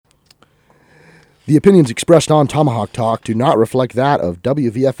The opinions expressed on Tomahawk Talk do not reflect that of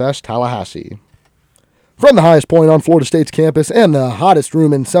WVFS Tallahassee. From the highest point on Florida State's campus and the hottest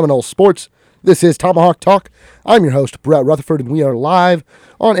room in Seminole sports, this is Tomahawk Talk. I'm your host, Brett Rutherford, and we are live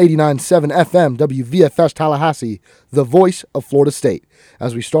on 89.7 FM WVFS Tallahassee, the voice of Florida State.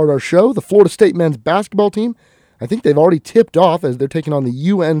 As we start our show, the Florida State men's basketball team, I think they've already tipped off as they're taking on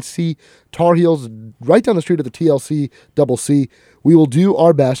the UNC Tar Heels right down the street at the TLC Double C. We will do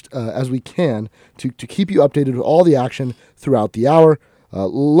our best as we can to keep you updated with all the action throughout the hour.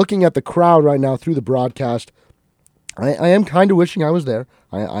 Looking at the crowd right now through the broadcast, I am kind of wishing I was there.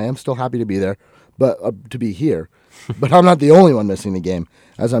 I am still happy to be there, but to be here. But I'm not the only one missing the game,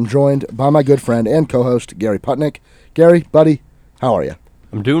 as I'm joined by my good friend and co-host, Gary Putnick. Gary, buddy, how are you?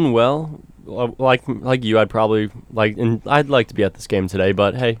 I'm doing well. Like you, I'd like to be at this game today,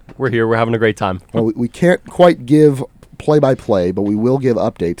 but hey, we're here. We're having a great time. Well, we can't quite give play-by-play, but we will give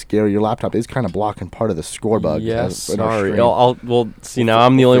updates. Gary, your laptop is kind of blocking part of the score bug. Yes, sorry. We'll see now.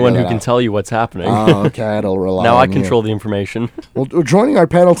 I'm the only one who can tell you what's happening. Oh, okay. It'll rely now on I control the information. Well, joining our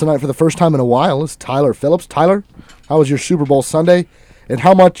panel tonight for the first time in a while is Tyler Phillips. Tyler, how was your Super Bowl Sunday? And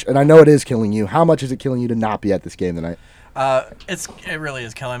how much, and I know it is killing you, how much is it killing you to not be at this game tonight? It really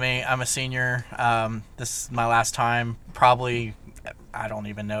is killing me. I'm a senior. This is my last time. Probably, I don't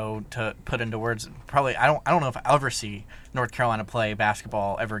even know to put into words. Probably, I don't know if I'll ever see North Carolina play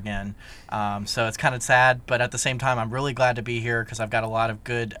basketball ever again. So it's kind of sad, but at the same time, I'm really glad to be here because I've got a lot of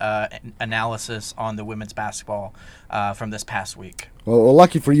good analysis on the women's basketball from this past week. Well,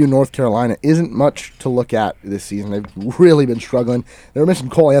 lucky for you, North Carolina isn't much to look at this season. They've really been struggling. They were missing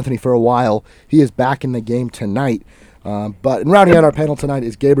Cole Anthony for a while. He is back in the game tonight. But in rounding out our panel tonight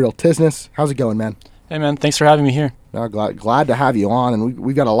is Gabriel Tisness. How's it going, man? Hey, man. Thanks for having me here. Glad to have you on. And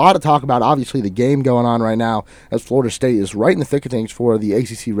we've got a lot to talk about. Obviously, the game going on right now as Florida State is right in the thick of things for the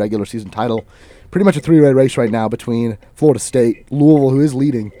ACC regular season title. Pretty much a three-way race right now between Florida State, Louisville, who is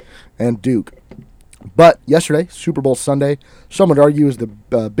leading, and Duke. But yesterday, Super Bowl Sunday, some would argue is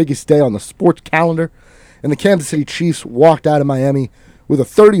the biggest day on the sports calendar. And the Kansas City Chiefs walked out of Miami with a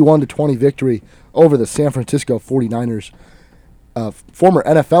 31-20 victory over the San Francisco 49ers. Former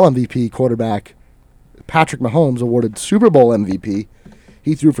NFL MVP quarterback Patrick Mahomes awarded Super Bowl MVP.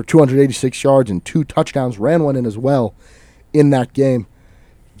 He threw for 286 yards and 2 touchdowns, ran one in as well in that game.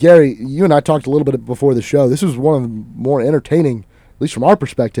 Gary, you and I talked a little bit before the show. This was one of the more entertaining, at least from our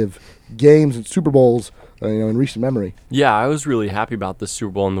perspective, games and Super Bowls in recent memory. Yeah, I was really happy about this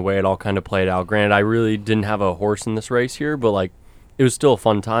Super Bowl and the way it all kind of played out. Granted, I really didn't have a horse in this race here, but it was still a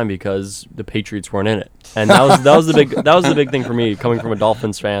fun time because the Patriots weren't in it, and that was the big thing for me coming from a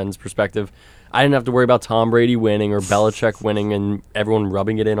Dolphins fan's perspective. I didn't have to worry about Tom Brady winning or Belichick winning and everyone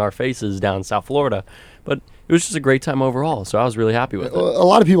rubbing it in our faces down in South Florida, but it was just a great time overall. So I was really happy with it. A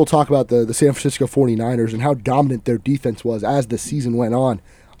lot of people talk about the San Francisco 49ers and how dominant their defense was as the season went on.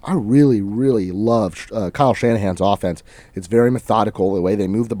 I really, really loved Kyle Shanahan's offense. It's very methodical, the way they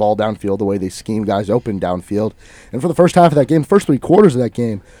move the ball downfield, the way they scheme guys open downfield. And for the first half of that game, first 3 quarters of that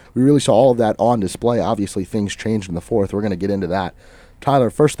game, we really saw all of that on display. Obviously, things changed in the fourth. We're going to get into that.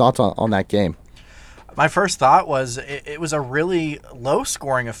 Tyler, first thoughts on that game? My first thought was it was a really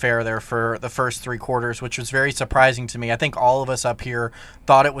low-scoring affair there for the first 3 quarters, which was very surprising to me. I think all of us up here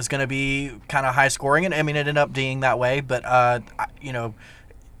thought it was going to be kind of high-scoring, and I mean, it ended up being that way. But,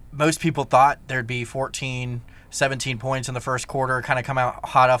 most people thought there'd be 14, 17 points in the first quarter, kind of come out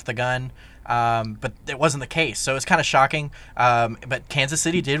hot off the gun. But it wasn't the case, so it's kind of shocking. But Kansas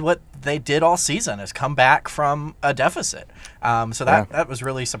City did what they did all season, is come back from a deficit. That was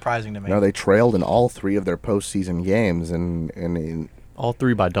really surprising to me. No, they trailed in all 3 of their postseason games, and all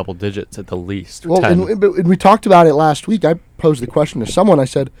 3 by double digits at the least. Well, and we talked about it last week. I posed the question to someone. I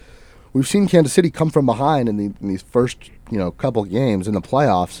said, we've seen Kansas City come from behind in these first couple games in the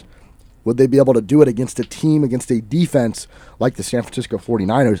playoffs. Would they be able to do it against a defense like the San Francisco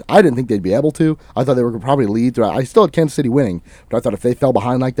 49ers? I didn't think they'd be able to. I thought they were probably lead throughout. I still had Kansas City winning, but I thought if they fell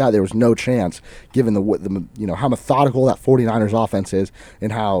behind like that, there was no chance, given the how methodical that 49ers offense is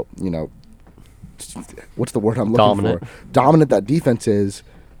and how, what's the word I'm looking for? Dominant that defense is.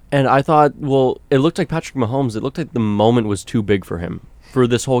 And I thought, it looked like Patrick Mahomes, it looked like the moment was too big for him for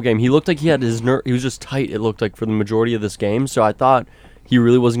this whole game. He looked like he had his nerve. He was just tight, it looked like, for the majority of this game. So I thought he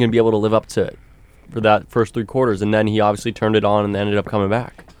really wasn't going to be able to live up to it for that first 3 quarters, and then he obviously turned it on and ended up coming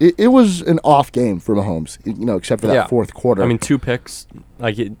back. It was an off game for Mahomes, except for that fourth quarter. I mean, 2 picks.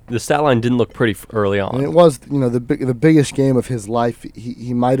 The stat line didn't look pretty early on. And it was, the biggest game of his life.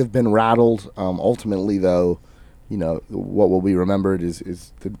 He might have been rattled. Ultimately, though, what will be remembered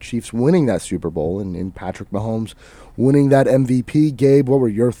is the Chiefs winning that Super Bowl and Patrick Mahomes winning that MVP. Gabe, what were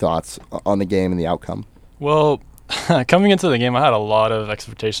your thoughts on the game and the outcome? Well, coming into the game, I had a lot of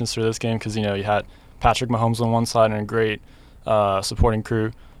expectations for this game because, you had Patrick Mahomes on one side and a great supporting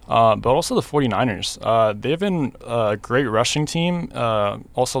crew, but also the 49ers. They've been a great rushing team,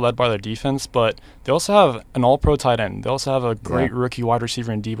 also led by their defense, but they also have an all-pro tight end. They also have a great rookie wide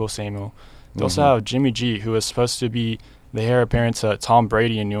receiver in Deebo Samuel. They also have Jimmy G, who is supposed to be the heir apparent to Tom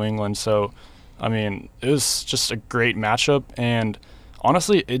Brady in New England. So, it was just a great matchup. And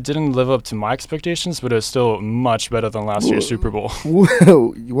honestly, it didn't live up to my expectations, but it was still much better than last year's Super Bowl.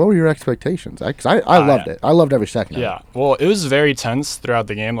 What were your expectations? Because I loved it. I loved every second of it. Yeah. Well, it was very tense throughout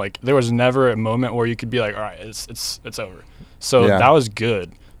the game. Like, there was never a moment where you could be like, all right, it's over. So that was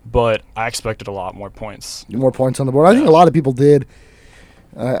good. But I expected a lot more points. More points on the board. I think a lot of people did.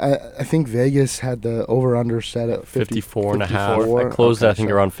 I think Vegas had the over-under set at 54 and a half. 54. I closed, I think,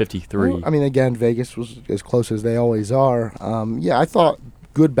 around 53. Well, again, Vegas was as close as they always are. I thought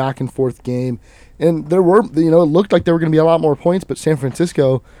good back-and-forth game. And there were, it looked like there were going to be a lot more points, but San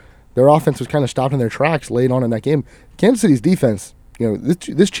Francisco, their offense was kind of stopped in their tracks late on in that game. Kansas City's defense,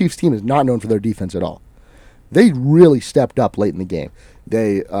 this Chiefs team is not known for their defense at all. They really stepped up late in the game.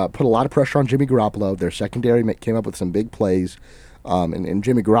 They put a lot of pressure on Jimmy Garoppolo. Their secondary came up with some big plays. And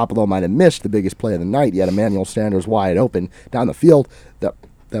Jimmy Garoppolo might have missed the biggest play of the night. He had Emmanuel Sanders wide open down the field that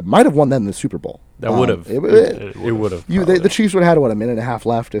might have won them the Super Bowl. That would have. It would have. The Chiefs would have had, a minute and a half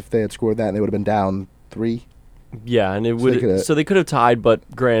left if they had scored that, and they would have been down 3. Yeah, and so they could have tied, but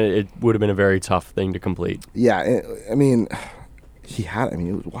granted, it would have been a very tough thing to complete. Yeah, it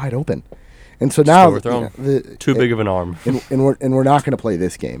was wide open. And so now, too big of an arm, and we're not going to play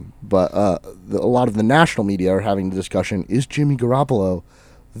this game. But a lot of the national media are having the discussion: is Jimmy Garoppolo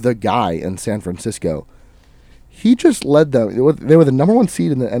the guy in San Francisco? He just led them. They were the number 1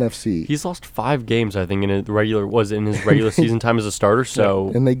 seed in the NFC. He's lost 5 games, I think, in his regular season time as a starter.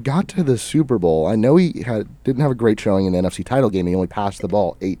 So, and they got to the Super Bowl. I know he didn't have a great showing in the NFC title game. He only passed the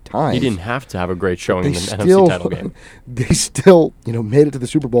ball 8 times. He didn't have to have a great showing in the NFC title game. They still, made it to the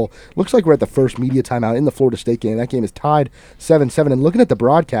Super Bowl. Looks like we're at the first media timeout in the Florida State game. That game is tied 7-7. And looking at the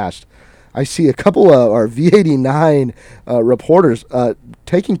broadcast, I see a couple of our V89 reporters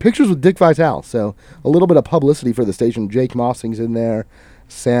taking pictures with Dick Vitale. So a little bit of publicity for the station. Jake Mossing's in there.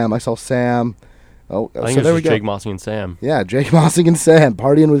 Sam. I saw Sam. I think it was Jake Mossing and Sam. Yeah, Jake Mossing and Sam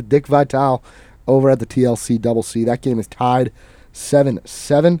partying with Dick Vitale over at the TLC Double C. That game is tied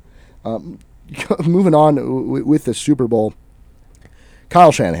 7-7. Moving on with the Super Bowl,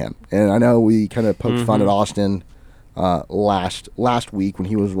 Kyle Shanahan. And I know we kind of poked fun at Austin last week when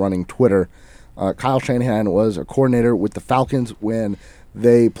he was running Twitter. Kyle Shanahan was a coordinator with the Falcons when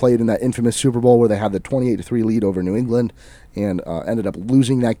they played in that infamous Super Bowl where they had the 28-3 lead over New England and ended up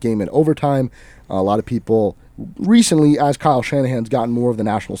losing that game in overtime. A lot of people recently, as Kyle Shanahan's gotten more of the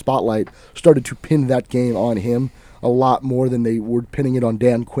national spotlight, started to pin that game on him a lot more than they were pinning it on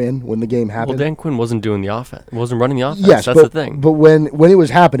Dan Quinn when the game happened. Well, Dan Quinn wasn't doing the offense. Wasn't running the offense. Yes, that's the thing. But when it was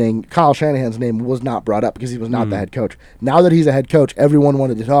happening, Kyle Shanahan's name was not brought up because he was not the head coach. Now that he's a head coach, everyone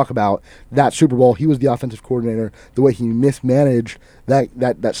wanted to talk about that Super Bowl. He was the offensive coordinator, the way he mismanaged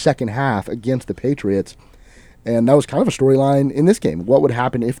that second half against the Patriots. And that was kind of a storyline in this game. What would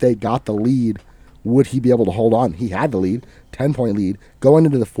happen if they got the lead? Would he be able to hold on? He had the lead, 10-point lead, going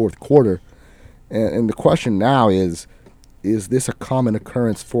into the fourth quarter. And the question now is this a common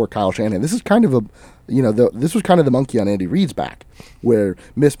occurrence for Kyle Shanahan? This is kind of this was kind of the monkey on Andy Reid's back, where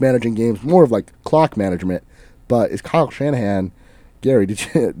mismanaging games, more of like clock management. But is Kyle Shanahan, Gary?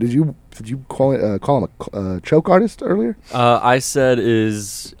 Did you call him a choke artist earlier? I said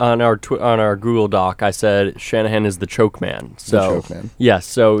is on our Google Doc. I said Shanahan is the choke man. So the choke man. Yes.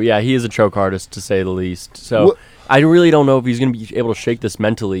 So yeah, he is a choke artist to say the least. So. I really don't know if he's going to be able to shake this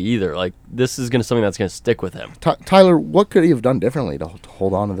mentally either. Like, this is something that's going to stick with him. Tyler, what could he have done differently to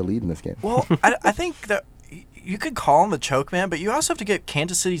hold on to the lead in this game? Well, I think that you could call him the choke man, but you also have to give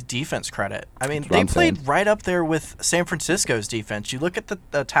Kansas City's defense credit. I mean, they played right up there with San Francisco's defense. You look at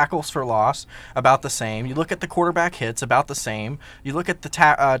the tackles for loss, about the same. You look at the quarterback hits, about the same. You look at the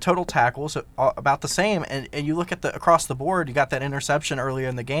total tackles, about the same. And you look at across the board, you got that interception earlier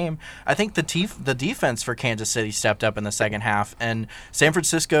in the game. I think the defense for Kansas City stepped up in the second half, and San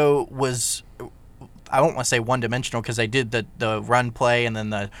Francisco was... I don't want to say one-dimensional because they did the run play and then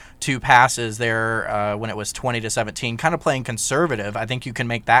the 2 passes there when it was 20-17, kind of playing conservative. I think you can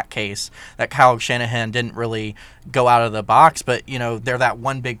make that case that Kyle Shanahan didn't really go out of the box, but they're that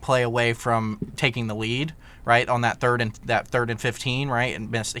one big play away from taking the lead, right, on that third and 15, right,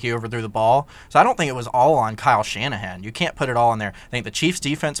 and he overthrew the ball. So I don't think it was all on Kyle Shanahan. You can't put it all in there. I think the Chiefs'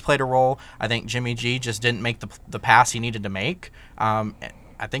 defense played a role. I think Jimmy G just didn't make the pass he needed to make.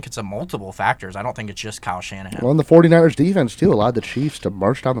 I think it's a multiple factors. I don't think it's just Kyle Shanahan. Well, and the 49ers defense, too, allowed the Chiefs to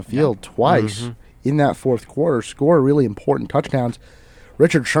march down the field twice in that fourth quarter, score really important touchdowns.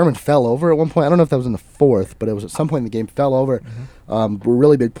 Richard Sherman fell over at one point. I don't know if that was in the fourth, but it was at some point in the game, fell over. A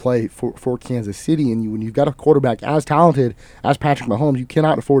really big play for Kansas City. And when you've got a quarterback as talented as Patrick Mahomes, you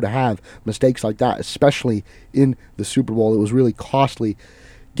cannot afford to have mistakes like that, especially in the Super Bowl. It was really costly.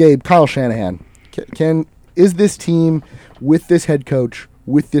 Gabe, Kyle Shanahan, is this team with this head coach,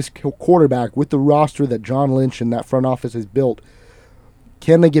 with this quarterback, with the roster that John Lynch and that front office has built,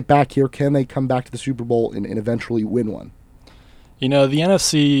 can they get back here? Can they come back to the Super Bowl and eventually win one? The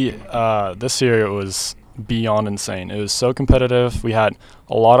NFC this year, it was beyond insane. It was so competitive. We had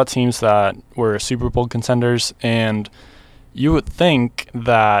a lot of teams that were Super Bowl contenders, and you would think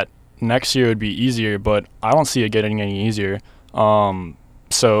that next year would be easier, but I don't see it getting any easier.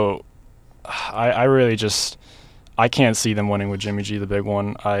 So I really just – I can't see them winning with Jimmy G, the big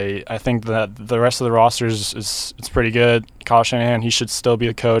one. I think that the rest of the roster it's pretty good. Kyle Shanahan, he should still be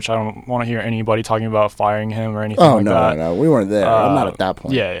the coach. I don't want to hear anybody talking about firing him or anything like that. No, we weren't there. I'm not at that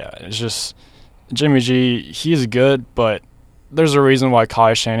point. Yeah. It's just Jimmy G, he's good, but there's a reason why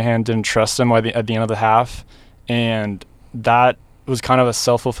Kyle Shanahan didn't trust him at the end of the half, and that was kind of a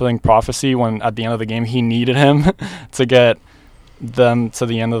self-fulfilling prophecy when at the end of the game he needed him to get them to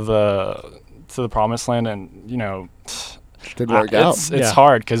the end of to the promised land, and didn't work out. It's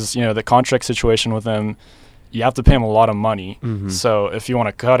hard because the contract situation with him, you have to pay him a lot of money. So if you want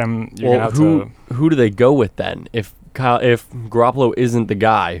to cut him, you're gonna have to. Who do they go with then? If Garoppolo isn't the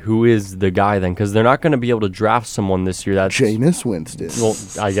guy, who is the guy then? Because they're not going to be able to draft someone this year. That's Jameis Winston. Well,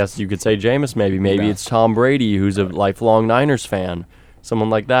 I guess you could say Jameis. Maybe it's Tom Brady, who's a lifelong Niners fan.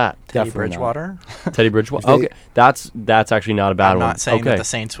 Someone like that. Teddy Bridgewater. Teddy Bridgewater. Okay, that's actually not a bad one. I'm not saying that the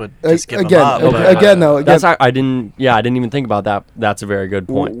Saints would just give him up. I didn't even think about that. That's a very good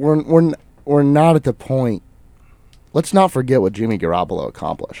point. We're not at the point. Let's not forget what Jimmy Garoppolo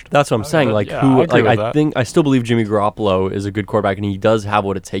accomplished. That's what I'm saying. I still believe Jimmy Garoppolo is a good quarterback, and he does have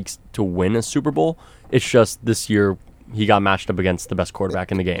what it takes to win a Super Bowl. It's just this year he got matched up against the best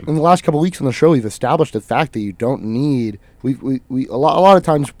quarterback in the game. In the last couple of weeks on the show, we've established the fact that you don't need. A lot of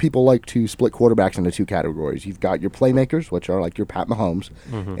times people like to split quarterbacks into 2 categories. You've got your playmakers, which are like your Pat Mahomes,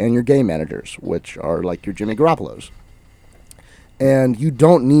 and your game managers, which are like your Jimmy Garoppolos. And you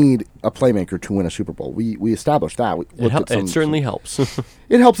don't need a playmaker to win a Super Bowl. We established that. It certainly helps.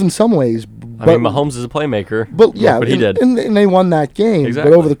 It helps in some ways. But, Mahomes is a playmaker. But yeah, he did. And they won that game.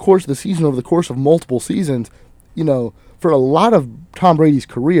 Exactly. But over the course of the season, over the course of multiple seasons, for a lot of Tom Brady's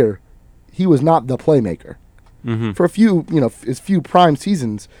career, he was not the playmaker. For a few, his few prime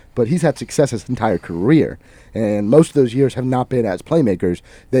seasons, but he's had success his entire career. And most of those years have not been as playmakers.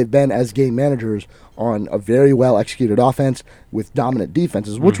 They've been as game managers on a very well-executed offense with dominant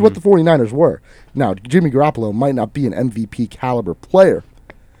defenses, which is what the 49ers were. Now, Jimmy Garoppolo might not be an MVP caliber player,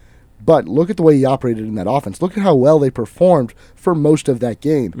 but look at the way he operated in that offense. Look at how well they performed for most of that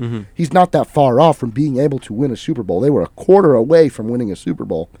game. He's not that far off from being able to win a Super Bowl. They were a quarter away from winning a Super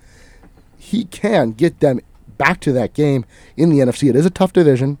Bowl. He can get them back to that game in the NFC. It is a tough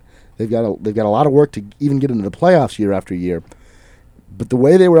division. They've got a lot of work to even get into the playoffs year after year. But the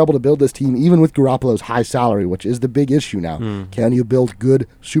way they were able to build this team, even with Garoppolo's high salary, which is the big issue now, can you build good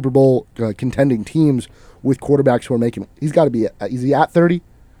Super Bowl contending teams with quarterbacks who are making? He's got to be. Is he at 30?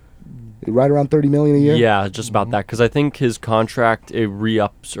 Right around $30 million a year? Yeah, just about that. Because I think his contract, it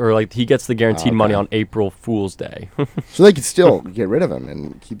re-ups, or he gets the guaranteed money on April Fool's Day. So they could still get rid of him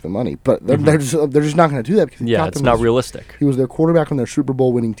and keep the money. But they're just not going to do that. Because it's not realistic. He was their quarterback on their Super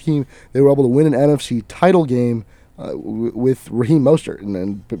Bowl winning team. They were able to win an NFC title game with Raheem Mostert,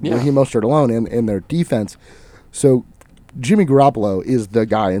 and Raheem Mostert alone and their defense. So Jimmy Garoppolo is the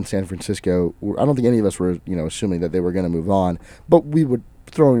guy in San Francisco. I don't think any of us were assuming that they were going to move on. But we would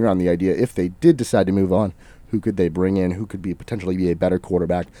throwing around the idea, if they did decide to move on, who could they bring in? Who could potentially be a better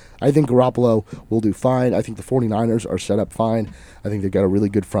quarterback? I think Garoppolo will do fine. I think the 49ers are set up fine. I think they've got a really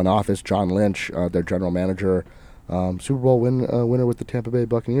good front office. John Lynch, their general manager, Super Bowl winner with the Tampa Bay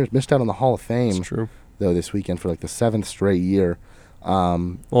Buccaneers. Missed out on the Hall of Fame, That's true. though, this weekend for the 7th straight year.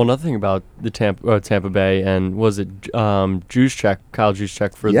 Well, another thing about the Tampa Bay, and was it Juszczyk, Kyle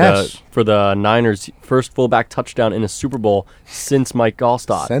Juszczyk for the Niners, first fullback touchdown in a Super Bowl since Mike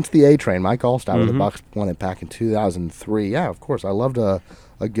Gallstad. Since the A Train, Mike Gallstad, when the Bucs won it back in 2003. Yeah, of course. I loved a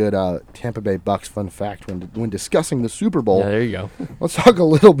good Tampa Bay Bucs fun fact when discussing the Super Bowl. Yeah, there you go. Let's talk a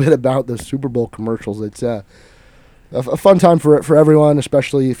little bit about the Super Bowl commercials. It's a fun time for everyone,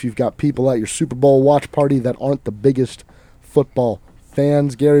 especially if you've got people at your Super Bowl watch party that aren't the biggest football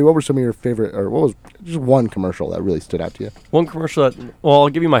fans. Gary, what were some of your favorite, or what was just one commercial that really stood out to you? One commercial I'll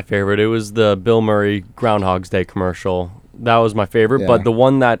give you my favorite. It was the Bill Murray Groundhog's Day commercial. That was my favorite, but the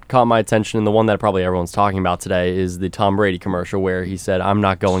one that caught my attention and the one that probably everyone's talking about today is the Tom Brady commercial where he said, "I'm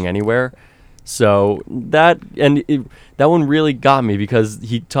not going anywhere." So that one really got me because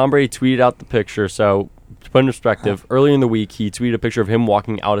Tom Brady tweeted out the picture. So to put in perspective, earlier in the week he tweeted a picture of him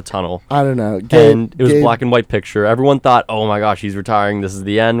walking out a tunnel. I don't know, and it was a black and white picture. Everyone thought, "Oh my gosh, he's retiring. This is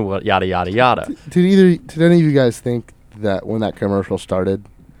the end." Yada yada yada. Did any of you guys think that when that commercial started,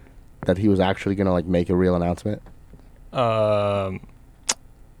 that he was actually going to make a real announcement? I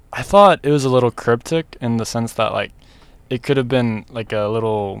thought it was a little cryptic in the sense that it could have been a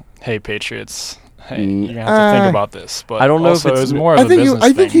little, "Hey Patriots, hey, you're gonna have to think about this." But I don't know also if it was more of a business thing.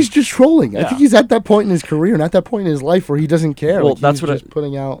 I think he's just trolling. I Yeah. think he's at that point in his career and at that point in his life where he doesn't care. Well, he's just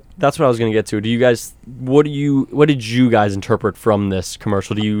putting out. That's what I was going to get to. Do you guys? What did you guys interpret from this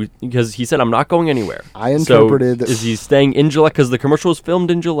commercial? Because he said, "I'm not going anywhere." I interpreted. So is he staying in Gillette? Because the commercial was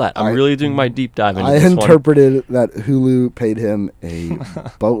filmed in Gillette. I'm really doing my deep dive into this one. I interpreted that Hulu paid him a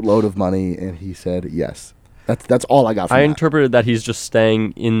boatload of money, and he said yes. That's all I got from that. I interpreted that he's just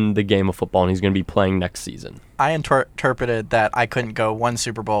staying in the game of football, and he's going to be playing next season. I interpreted that I couldn't go one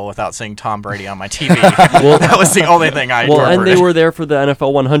Super Bowl without seeing Tom Brady on my TV. Well, that was the only thing I interpreted. Well, and they were there for the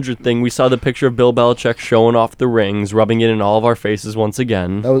NFL 100 thing. We saw the picture of Bill Belichick showing off the rings, rubbing it in all of our faces once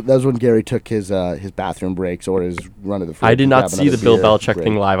again. That was when Gary took his bathroom breaks or his run of the fridge. I did not see the Bill Belichick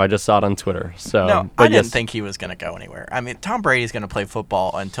thing live. I just saw it on Twitter. So, no, I didn't think he was going to go anywhere. I mean, Tom Brady's going to play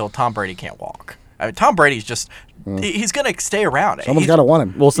football until Tom Brady can't walk. I mean, Tom Brady's just he's going to stay around. Someone's got to want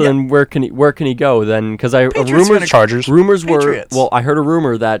him. Well, so then where can he go then? Because Chargers. Rumors were Patriots. I heard a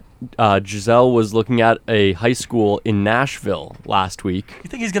rumor that Giselle was looking at a high school in Nashville last week. You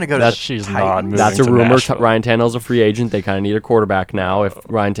think he's going to go to she's Titans? not moving That's a to rumor. Nashville. Ryan Tannehill's a free agent. They kind of need a quarterback now. If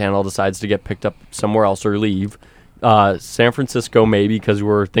Ryan Tannehill decides to get picked up somewhere else or leave, San Francisco maybe because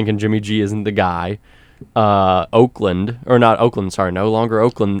we're thinking Jimmy G isn't the guy. Oakland or not Oakland? Sorry, no longer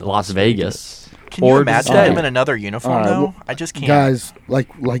Oakland. Las Vegas. Can you or imagine stay. him in another uniform, though? well, I just can't. Guys,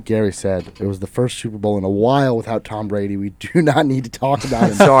 like Gary said, it was the first Super Bowl in a while without Tom Brady. We do not need to talk about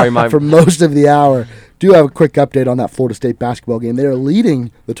him Sorry, for most of the hour. Do have a quick update on that Florida State basketball game. They are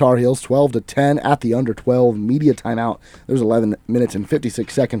leading the Tar Heels 12-10 at the under 12 media timeout. There's 11 minutes and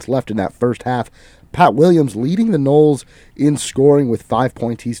 56 seconds left in that first half. Pat Williams leading the Noles in scoring with 5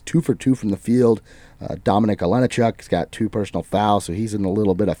 points. He's 2 for 2 from the field. Dominic Olenichuk's got 2 personal fouls, so he's in a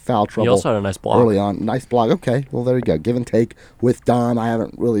little bit of foul trouble. He also had a nice block. Early on. Nice block. Okay, well, there you go. Give and take with Dom. I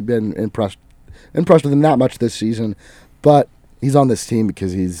haven't really been impressed with him that much this season, but he's on this team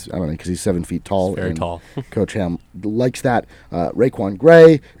because he's 7 feet tall. He's very tall. Coach Ham likes that. Raekwon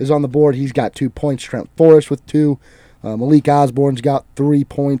Gray is on the board. He's got 2 points. Trent Forrest with 2. Malik Osborne's got 3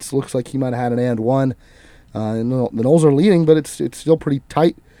 points. Looks like he might have had an and one. And the Noles are leading, but it's still pretty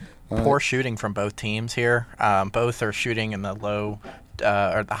tight. Poor shooting from both teams here. Both are shooting in the low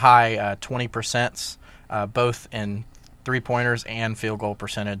or the high 20%, both in three-pointers and field goal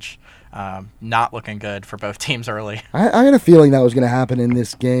percentage. Not looking good for both teams early. I had a feeling that was going to happen in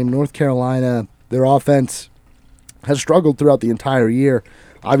this game. North Carolina, their offense has struggled throughout the entire year.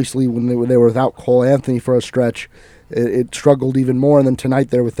 Obviously, when they were without Cole Anthony for a stretch, it struggled even more. And then tonight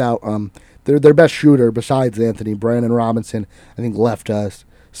they're without their best shooter besides Anthony, Brandon Robinson, I think left us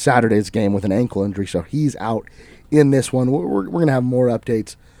Saturday's game with an ankle injury, so he's out in this one. We're going to have more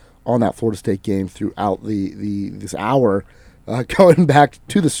updates on that Florida State game throughout this hour. Going back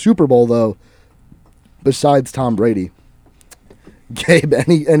to the Super Bowl, though, besides Tom Brady, Gabe,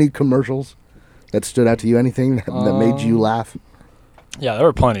 any commercials that stood out to you? Anything that made you laugh? Yeah, there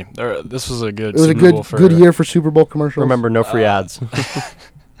were plenty. This was a good. It was Super a Bowl for, good year for Super Bowl commercials. Remember, no free ads. Yes,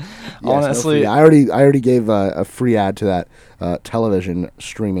 honestly, no free. I already gave a free ad to that television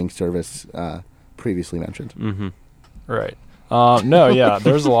streaming service previously mentioned. Mm-hmm. Right. No, yeah,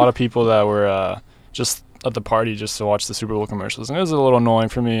 there's a lot of people that were just at the party just to watch the Super Bowl commercials, and it was a little annoying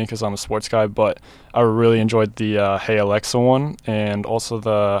for me because I'm a sports guy. But I really enjoyed the Hey Alexa one, and also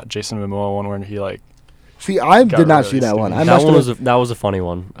the Jason Momoa one where he See, I got did not really see that one. steamy. That was a funny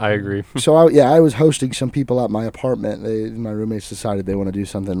one. I agree. So I was hosting some people at my apartment. My roommates decided they want to do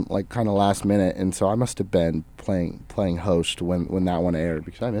something like kind of last minute, and so I must have been playing host when that one aired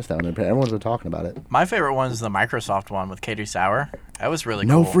because I missed that one. Everyone's been talking about it. My favorite one is the Microsoft one with Katie Sauer. That was really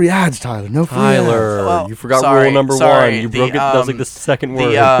No cool. free ads, Tyler. No free ads. Tyler, Well, you forgot sorry, rule number sorry, one. You the, broke it. That was like the second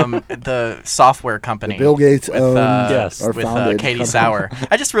word. The software company. Bill Gates with, owned yes, or with founded Katie company. Sauer.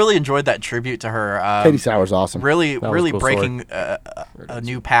 I just really enjoyed that tribute to her. Katie Sauer's awesome. Really, That was a really cool breaking a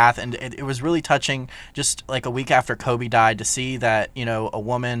new path, and it was really touching. Just like a week after Kobe died, to see that a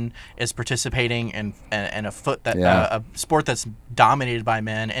woman is participating in a a sport that's dominated by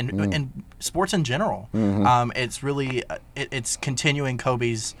men, and sports in general. It's really it's continuing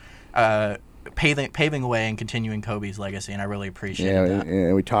Kobe's. Paving away and continuing Kobe's legacy, and I really appreciate that.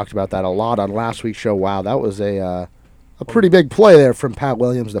 And we talked about that a lot on last week's show. Wow, that was a pretty big play there from Pat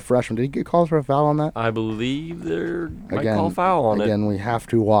Williams, the freshman. Did he get called for a foul on that? I believe they're might call foul on it. Again, we have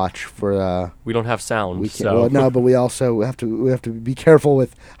to watch for. We don't have sound, We can't, so well, no, but we also have to be careful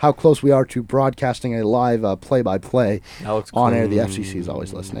with how close we are to broadcasting a live play-by-play on air. The FCC is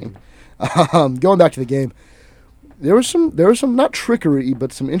always listening. Going back to the game, there was some not trickery,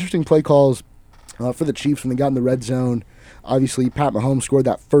 but some interesting play calls for the Chiefs when they got in the red zone. Obviously, Pat Mahomes scored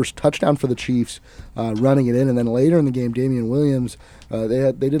that first touchdown for the Chiefs, running it in, and then later in the game, Damian Williams,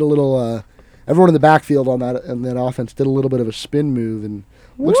 they did a little. Everyone in the backfield on that offense did a little bit of a spin move, and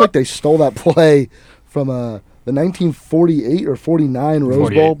looks like they stole that play from the 1948 or 49 Rose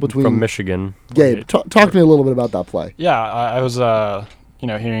Bowl from Michigan. Gabe, talk to me a little bit about that play. Yeah, I was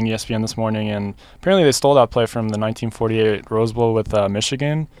hearing ESPN this morning, and apparently they stole that play from the 1948 Rose Bowl with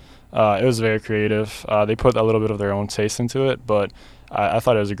Michigan. It was very creative. They put a little bit of their own taste into it, but I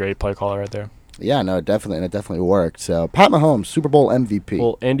thought it was a great play caller right there. Yeah, no, it definitely worked. So Pat Mahomes, Super Bowl MVP.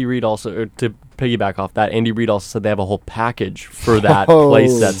 Well, Andy Reid also, to piggyback off that, Andy Reid also said they have a whole package for that play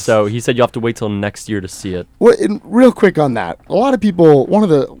set. So he said you have to wait till next year to see it. Well, and real quick on that, a lot of people, one of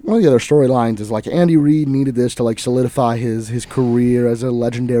the other storylines is like Andy Reid needed this to like solidify his career as a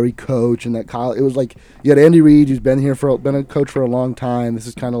legendary coach, and that Kyle. It was like you had Andy Reid, who's been a coach for a long time. This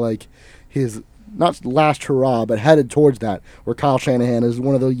is kind of like his not last hurrah, but headed towards that. Where Kyle Shanahan is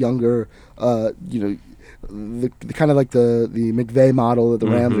one of the younger, the kind of like the McVay model that the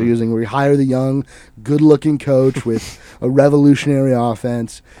Rams are using, where you hire the young, good-looking coach with a revolutionary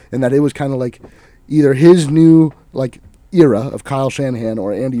offense, and that it was kind of like either his new like era of Kyle Shanahan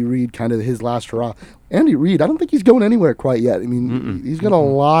or Andy Reid, kind of his last hurrah. Andy Reid, I don't think he's going anywhere quite yet. I mean, he's got a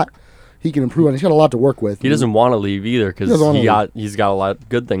lot he can improve on. He's got a lot to work with. He doesn't want to leave either because he's got a lot of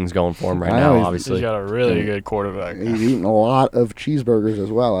good things going for him right now. Obviously, he's got a really good quarterback. He's eating a lot of cheeseburgers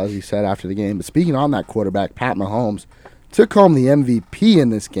as well, as he said after the game. But speaking on that quarterback, Pat Mahomes took home the MVP in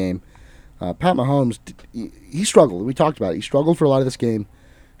this game. Pat Mahomes, he struggled. We talked about it. He struggled for a lot of this game.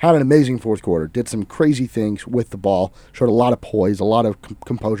 Had an amazing fourth quarter. Did some crazy things with the ball. Showed a lot of poise, a lot of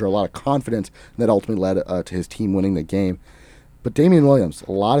composure, a lot of confidence that ultimately led to his team winning the game. But Damian Williams,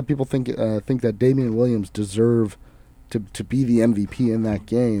 a lot of people think that Damian Williams deserve to be the MVP in that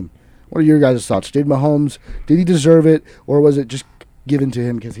game. What are your guys' thoughts? Did he deserve it, or was it just given to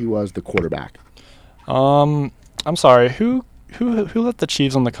him because he was the quarterback? I'm sorry. Who let the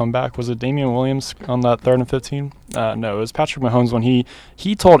Chiefs on the comeback? Was it Damian Williams on that 3rd and 15? No, it was Patrick Mahomes when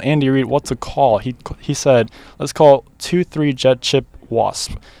he told Andy Reid what to call. He said, let's call 2-3 jet chip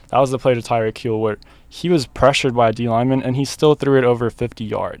wasp. That was the play to Tyreek Hill where he was pressured by a D lineman and he still threw it over 50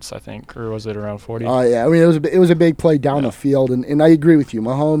 yards, I think, or was it around 40? Yeah, I mean it was a big play down the field, and I agree with you.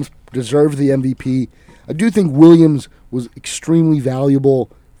 Mahomes deserved the MVP. I do think Williams was extremely valuable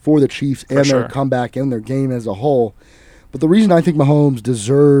for the Chiefs and their comeback and their game as a whole. But the reason I think Mahomes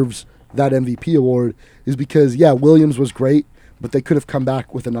deserves that MVP award is because, Williams was great, but they could have come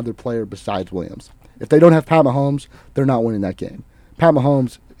back with another player besides Williams. If they don't have Pat Mahomes, they're not winning that game. Pat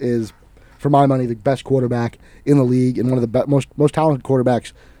Mahomes is, for my money, the best quarterback in the league and one of the most talented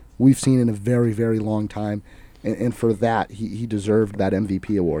quarterbacks we've seen in a very, very long time. And for that, he deserved that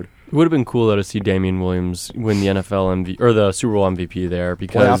MVP award. It would have been cool, though, to see Damian Williams win the NFL MVP or the Super Bowl MVP there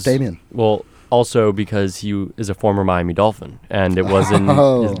because playoff Damian. Well, also because he is a former Miami Dolphin, and it was in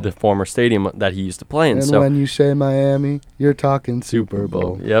the former stadium that he used to play in. And so when you say Miami, you're talking Super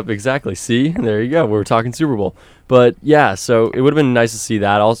Bowl. Yep, exactly. See, there you go. We're talking Super Bowl. But yeah, so it would have been nice to see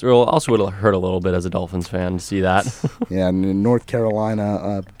that. Also would have hurt a little bit as a Dolphins fan to see that. Yeah, and in North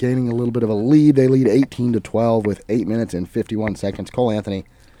Carolina gaining a little bit of a lead. They lead 18-12 with 8 minutes and 51 seconds. Cole Anthony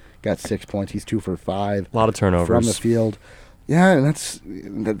got 6 points. He's 2 for 5. A lot of turnovers from the field. Yeah, and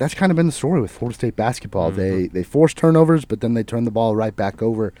that's kind of been the story with Florida State basketball. They force turnovers, but then they turn the ball right back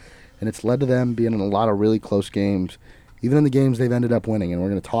over, and it's led to them being in a lot of really close games, even in the games they've ended up winning. And we're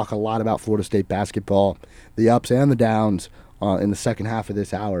going to talk a lot about Florida State basketball, the ups and the downs in the second half of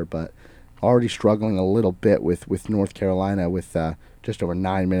this hour, but already struggling a little bit with North Carolina with just over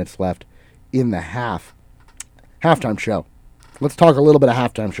 9 minutes left in the half. Halftime show. Let's talk a little bit of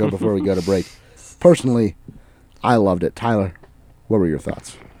halftime show before we go to break. Personally, I loved it. Tyler, what were your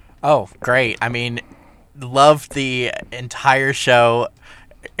thoughts? Oh, great. I mean, loved the entire show.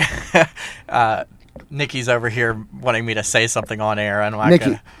 Nikki's over here wanting me to say something on air. I'm not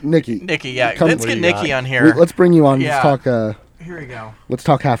Nikki, yeah. Let's get Nikki on here. Let's bring you on. Yeah. Let's talk. Here we go. Let's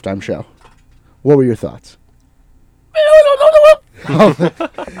talk halftime show. What were your thoughts?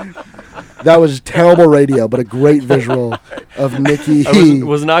 That was terrible radio, but a great visual of Nikki. I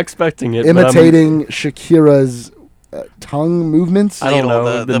was not expecting it. Imitating Shakira's tongue movements. I don't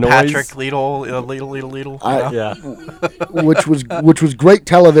know the noise. Patrick Lidl. Which was great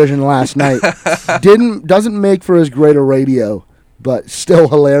television last night. Doesn't make for as great a radio, but still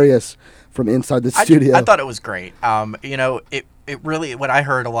hilarious from inside the studio. I thought it was great. It really, what I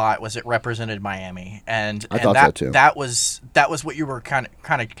heard a lot was it represented Miami, and I thought so too. That was what you were kind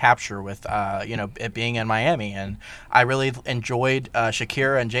of capture with it being in Miami, and I really enjoyed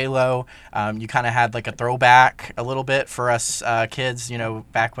Shakira and J-Lo. You kind of had like a throwback a little bit for us kids,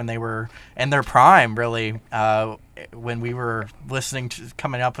 back when they were in their prime, really. When we were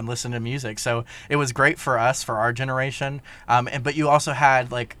coming up and listening to music, so it was great for us, for our generation. But you also had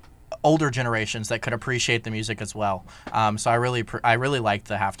like older generations that could appreciate the music as well. So I really liked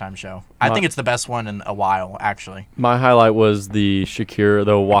the halftime show. I think it's the best one in a while, actually. My highlight was the Shakira,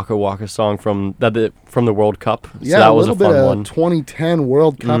 the Waka Waka song from the World Cup. Yeah, so that was a a fun bit one. Of 2010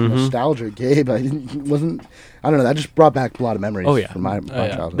 World Cup nostalgia, Gabe. I don't know. That just brought back a lot of memories. Oh yeah, from my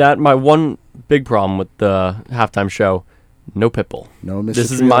childhood. That my one big problem with the halftime show. No Pitbull. No, Mr.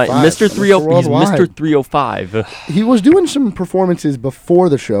 This is my 305. Mr. 30. He's Mr. 305. He was doing some performances before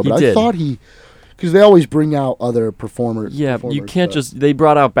the show, but I thought because they always bring out other performers. Yeah, you can't just. They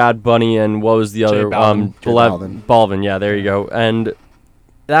brought out Bad Bunny and what was the other? Balvin. Yeah, there you go. And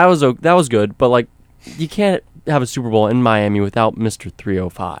that was good, but like you can't have a Super Bowl in Miami without Mr.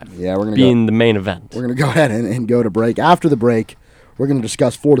 305. Yeah, we're gonna being the main event. We're gonna go ahead and go to break. After the break, we're gonna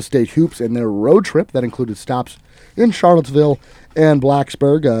discuss Florida State hoops and their road trip that included stops in Charlottesville and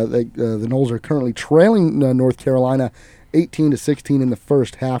Blacksburg. The Noles are currently trailing North Carolina 18-16 in the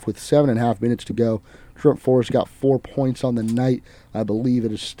first half with 7.5 minutes to go. Trent Forrest got 4 points on the night. I believe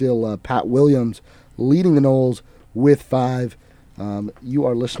it is still Pat Williams leading the Noles with 5. You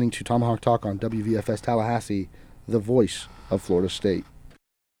are listening to Tomahawk Talk on WVFS Tallahassee, the voice of Florida State.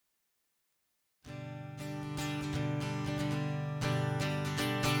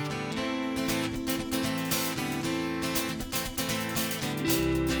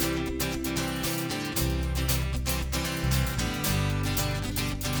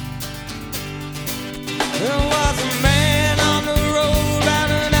 There was a man on the road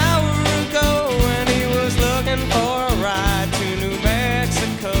about an hour ago, and he was looking for a ride to New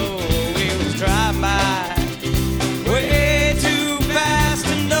Mexico. He was driving by way too fast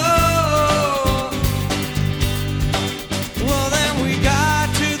to know. Well, then we got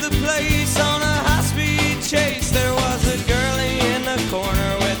to the place on a high-speed chase. There was a girlie in the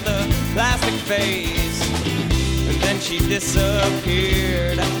corner with a plastic face, and then she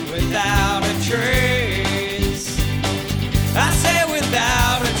disappeared without a trace. I say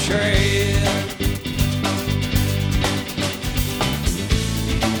without a trace.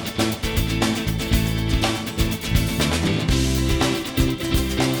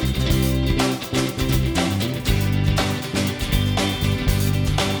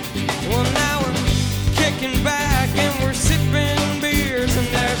 Well, now we're kicking back and we're sipping beers, and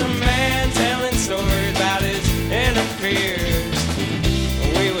there's a man telling stories about his inner fears.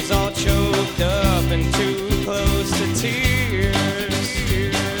 We was all choked up and too close to tears.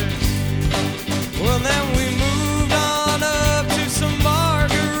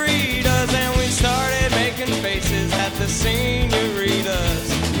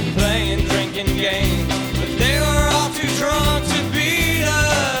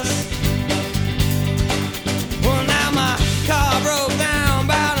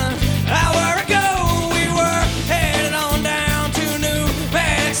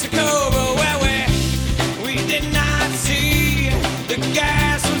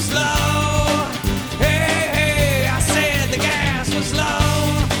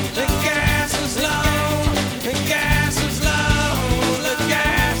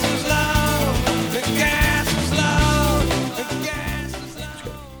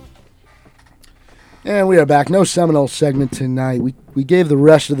 And we are back. No Seminole segment tonight. We gave the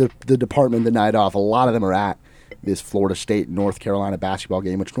rest of the department the night off. A lot of them are at this Florida State North Carolina basketball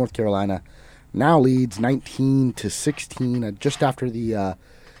game, which North Carolina now leads 19-16 just after the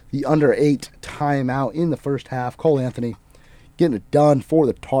under 8 timeout in the first half. Cole Anthony getting it done for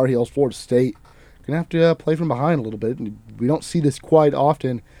the Tar Heels. Florida State gonna have to play from behind a little bit. We don't see this quite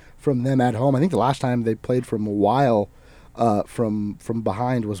often from them at home. I think the last time they played from a while from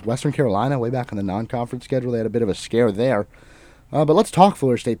behind was Western Carolina way back in the non-conference schedule. They had a bit of a scare there. But let's talk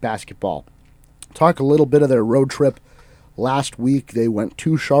Florida State basketball. Talk a little bit of their road trip. Last week they went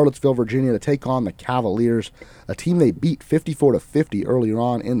to Charlottesville, Virginia to take on the Cavaliers, a team they beat 54-50 earlier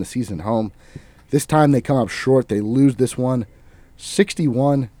on in the season home. This time they come up short. They lose this one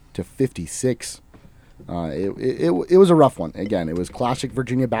 61-56. It was a rough one. Again, it was classic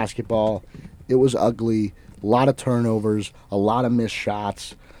Virginia basketball. It was ugly. A lot of turnovers, a lot of missed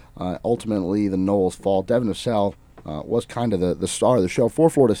shots. Ultimately, the Noles fall. Devin Vassell was kind of the star of the show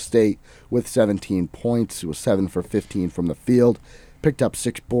for Florida State with 17 points. It was 7 for 15 from the field. Picked up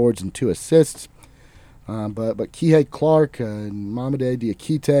 6 boards and 2 assists. But Kihei Clark and Mamadi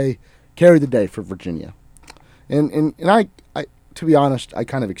Diakite carried the day for Virginia. And I, to be honest, I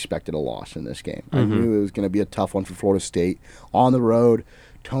kind of expected a loss in this game. I knew it was going to be a tough one for Florida State. On the road,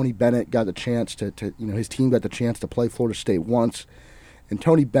 Tony Bennett got the chance to his team got the chance to play Florida State once. And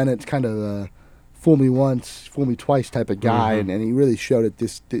Tony Bennett's kind of fool me once, fool me twice type of guy, and he really showed it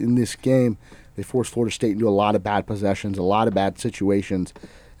in this game. They forced Florida State into a lot of bad possessions, a lot of bad situations,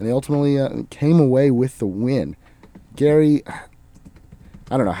 and they ultimately came away with the win. Gary,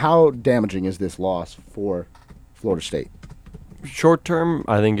 I don't know, how damaging is this loss for Florida State? Short term,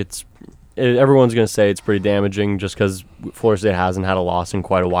 I think everyone's going to say it's pretty damaging just because Florida State hasn't had a loss in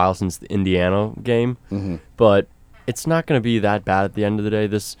quite a while since the Indiana game. But it's not going to be that bad at the end of the day.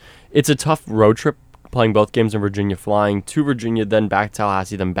 It's a tough road trip playing both games in Virginia, flying to Virginia, then back to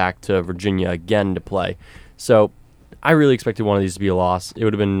Tallahassee, then back to Virginia again to play. So I really expected one of these to be a loss. It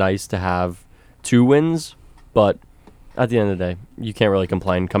would have been nice to have 2 wins, but at the end of the day, you can't really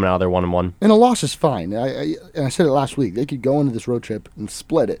complain coming out of there 1-1. And a loss is fine. I said it last week. They could go into this road trip and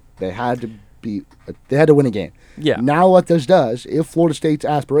split it. They had to win a game. Yeah. Now what this does, if Florida State's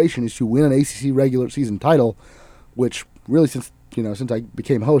aspiration is to win an ACC regular season title, which really since I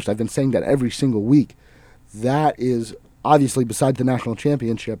became host, I've been saying that every single week, that is obviously, besides the national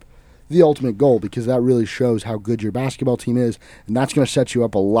championship, the ultimate goal, because that really shows how good your basketball team is, and that's going to set you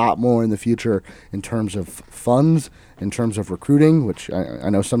up a lot more in the future in terms of funds, in terms of recruiting, which I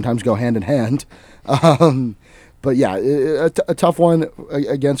know sometimes go hand in hand. But yeah, a tough one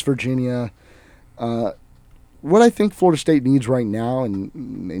against Virginia. What I think Florida State needs right now, and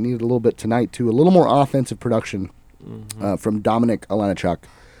they need a little bit tonight too, a little more offensive production from Dominic Olenichuk.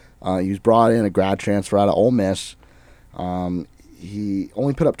 He was brought in a grad transfer out of Ole Miss. He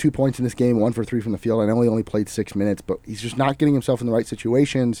only put up 2 points in this game, 1 for 3 from the field. I know he only played 6 minutes, but he's just not getting himself in the right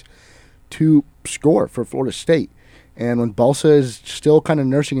situations to score for Florida State. And when Balsa is still kind of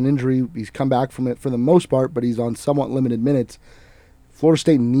nursing an injury, he's come back from it for the most part, but he's on somewhat limited minutes. Florida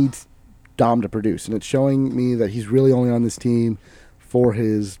State needs Dom to produce, and it's showing me that he's really only on this team for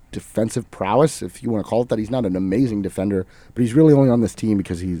his defensive prowess, if you want to call it that. He's not an amazing defender, but he's really only on this team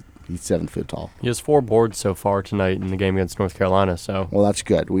because he's 7 foot tall. He has 4 boards so far tonight in the game against North Carolina. So well, that's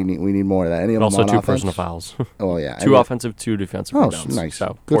good. We need more of that. Any of them also on 2 offense? personal fouls. Oh yeah, 2 offensive, 2 defensive. Oh, rebounds. nice.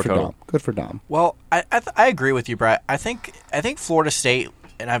 So good for total. Dom. Good for Dom. Well, I agree with you, Brett. I think Florida State,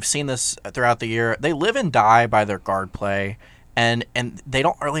 and I've seen this throughout the year, they live and die by their guard play, and they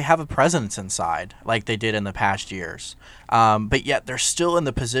don't really have a presence inside like they did in the past years. But yet they're still in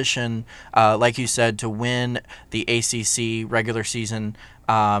the position, like you said, to win the ACC regular season,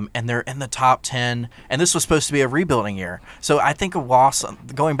 and they're in the top 10. And this was supposed to be a rebuilding year. So I think a loss,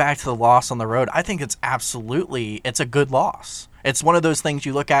 going back to the loss on the road, I think it's a good loss. It's one of those things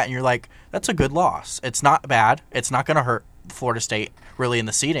you look at and you're like, that's a good loss. It's not bad. It's not going to hurt Florida State really in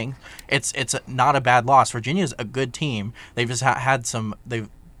the seeding. It's not a bad loss. Virginia's a good team. They've just had some. They've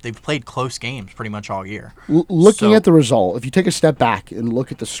played close games pretty much all year. Looking at the result, if you take a step back and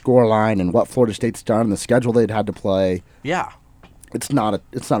look at the score line and what Florida State's done and the schedule they'd had to play, yeah, it's not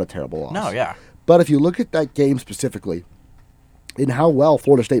a terrible loss. No, yeah. But if you look at that game specifically and how well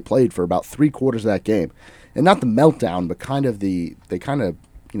Florida State played for about 3 quarters of that game, and not the meltdown, but they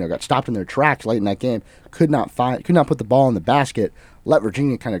got stopped in their tracks late in that game, could not put the ball in the basket, let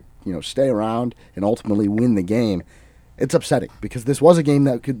Virginia kind of stay around and ultimately win the game. It's upsetting because this was a game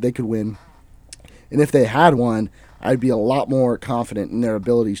that they could win, and if they had won, I'd be a lot more confident in their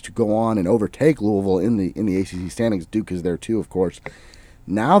abilities to go on and overtake Louisville in the ACC standings. Duke is there too, of course.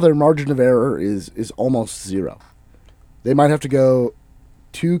 Now their margin of error is almost zero. They might have to go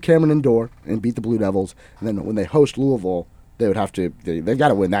to Cameron Indoor and beat the Blue Devils, and then when they host Louisville, they've got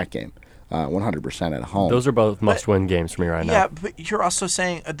to win that game 100% at home. Those are both must-win games for me right now. Yeah, but you're also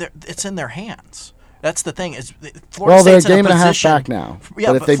saying it's in their hands. That's the thing. Is Florida Well, they're a State's in game and a half position- back now. Yeah,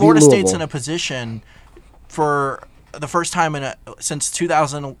 But if but they beat Florida State's Louisville- in a position for the first time since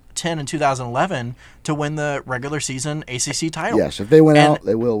 2010 and 2011 to win the regular season ACC title. Yes, if they win And- out,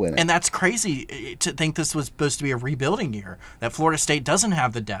 they will win it. And that's crazy to think this was supposed to be a rebuilding year. That Florida State doesn't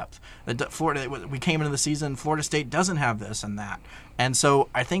have the depth. We came into the season. Florida State doesn't have this and that. And so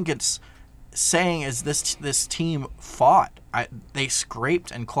I think it's saying is this team fought. They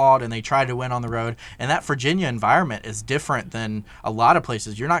scraped and clawed and they tried to win on the road. And that Virginia environment is different than a lot of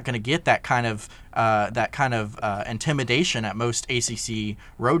places. You're not going to get that kind of intimidation at most ACC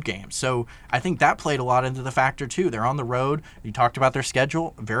road games. So I think that played a lot into the factor too. They're on the road. You talked about their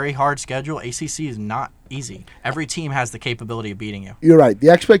schedule, very hard schedule. ACC is not easy. Every team has the capability of beating you. You're right. The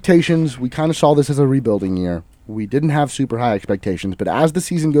expectations, we kind of saw this as a rebuilding year. We didn't have super high expectations, but as the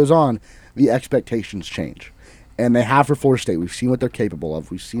season goes on, the expectations change. And they have for Florida State. We've seen what they're capable of.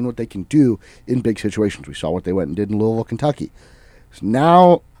 We've seen what they can do in big situations. We saw what they went and did in Louisville, Kentucky. So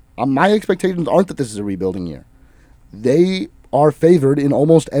now, my expectations aren't that this is a rebuilding year. They are favored in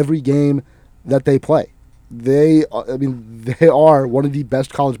almost every game that they play. They are one of the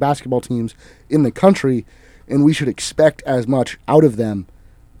best college basketball teams in the country, and we should expect as much out of them,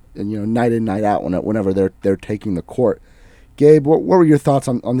 and night in, night out, whenever they're taking the court. Gabe, what were your thoughts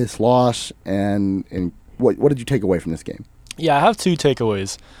on this loss, and what did you take away from this game? Yeah, I have two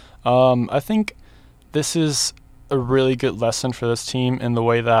takeaways. I think this is a really good lesson for this team in the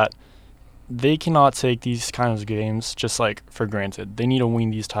way that they cannot take these kinds of games just for granted. They need to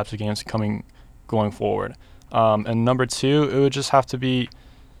win these types of games going forward. And number two, it would just have to be,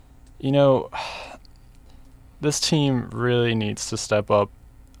 this team really needs to step up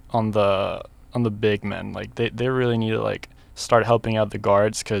on the big men. They really need to start helping out the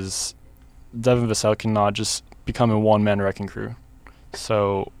guards, because Devin Vassell cannot just become a one-man wrecking crew.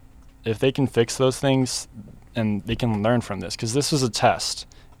 So if they can fix those things and they can learn from this, because this was a test,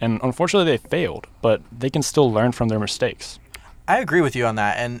 and unfortunately they failed, but they can still learn from their mistakes. I agree with you on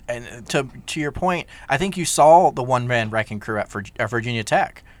that, and to your point, I think you saw the one-man wrecking crew at Virginia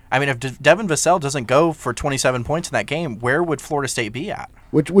Tech. I mean, if Devin Vassell doesn't go for 27 points in that game, where would Florida State be at?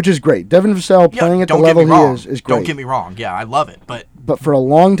 Which is great. Devin Vassell playing at the don't get level me wrong. he is great. Don't get me wrong. Yeah, I love it. But for a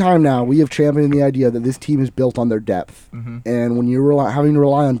long time now, we have championed the idea that this team is built on their depth. Mm-hmm. And when you're having to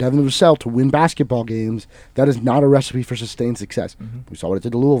rely on Devin Vassell to win basketball games, that is not a recipe for sustained success. Mm-hmm. We saw what it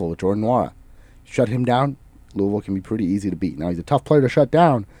did to Louisville with Jordan Nwora. Shut him down, Louisville can be pretty easy to beat. Now, he's a tough player to shut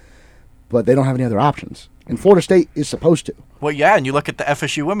down, but they don't have any other options. And Florida State is supposed to. Well, yeah, and you look at the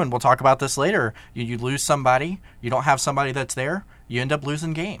FSU women. We'll talk about this later. You lose somebody. You don't have somebody that's there. You end up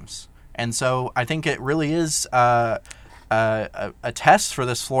losing games. And so I think it really is a test for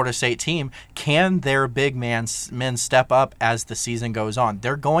this Florida State team. Can their big men step up as the season goes on?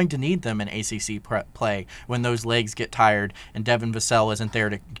 They're going to need them in ACC play when those legs get tired and Devin Vassell isn't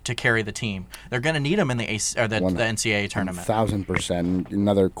there to carry the team. They're going to need them in the NCAA tournament. 1,000%.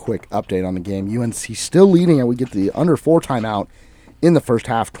 Another quick update on the game. UNC still leading, and we get the under 4 timeout in the first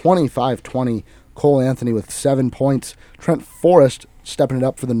half, 25-20. Cole Anthony with 7 points. Trent Forrest stepping it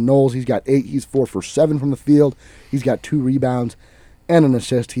up for the Noles. He's got 8. He's 4 for 7 from the field. He's got 2 rebounds and an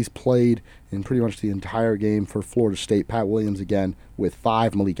assist. He's played in pretty much the entire game for Florida State. Pat Williams again with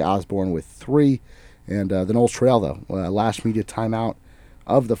 5. Malik Osborne with 3. And the Noles trail, though. Last media timeout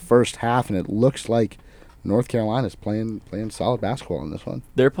of the first half, and it looks like North Carolina's playing solid basketball in this one.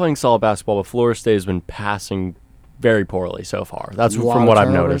 They're playing solid basketball, but Florida State has been passing very poorly so far. That's A lot from of what I've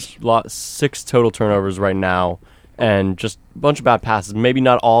turnovers. noticed. 6 total turnovers right now, and just a bunch of bad passes. Maybe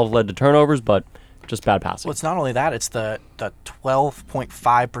not all have led to turnovers, but just bad passing. Well, it's not only that; it's the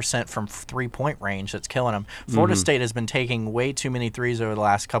 12.5% from 3-point range that's killing them. Florida State has been taking way too many threes over the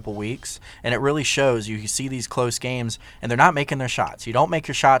last couple weeks, and it really shows. You see these close games, and they're not making their shots. You don't make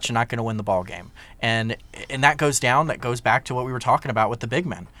your shots, you're not going to win the ball game. And that goes down. That goes back to what we were talking about with the big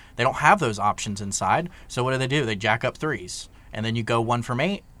men. They don't have those options inside. So what do? They jack up threes, and then you go 1 from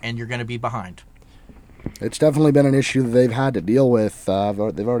 8, and you're going to be behind. It's definitely been an issue that they've had to deal with.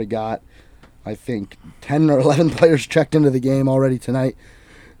 They've already got, I think, 10 or 11 players checked into the game already tonight.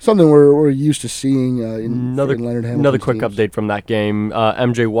 Something we're used to seeing in Leonard Hamilton's Another quick teams. update from that game.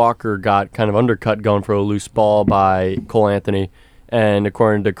 MJ Walker got kind of undercut going for a loose ball by Cole Anthony, And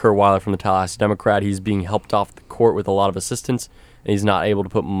according to Kurt Weiler from the Tallahassee Democrat, he's being helped off the court with a lot of assistance, and he's not able to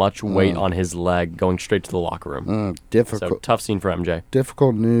put much weight on his leg, going straight to the locker room. Difficult. So tough scene for MJ.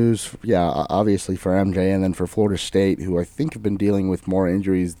 Difficult news, yeah, obviously for MJ, and then for Florida State, who I think have been dealing with more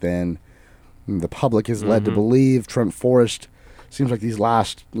injuries than the public is led to believe. Trent Forrest seems like these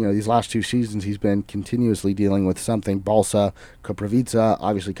last 2 seasons he's been continuously dealing with something. Balsa Koprivica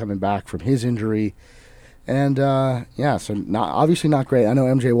obviously coming back from his injury, and so obviously not great. I know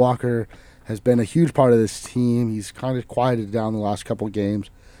MJ Walker has been a huge part of this team. He's kind of quieted down the last couple of games,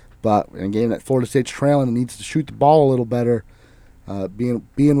 but in a game that Florida State's trailing and needs to shoot the ball a little better,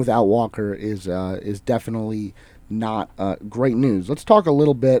 being without Walker is definitely not great news. Let's talk a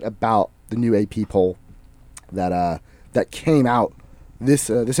little bit about the new AP poll that came out this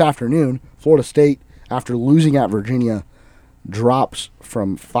afternoon. Florida State, after losing at Virginia, drops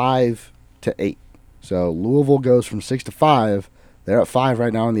from 5 to 8. So Louisville goes from 6 to 5. They're at 5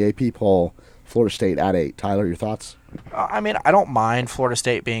 right now in the AP poll. Florida State at 8. Tyler, your thoughts? I mean, I don't mind Florida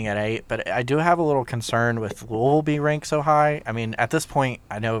State being at 8, but I do have a little concern with Louisville being ranked so high. I mean, at this point,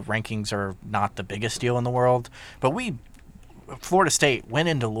 I know rankings are not the biggest deal in the world, but Florida State went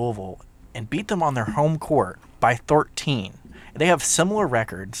into Louisville and beat them on their home court by 13. They have similar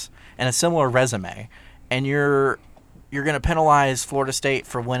records and a similar resume, and you're going to penalize Florida State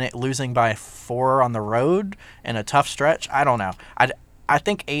for losing by 4 on the road in a tough stretch? I don't know. I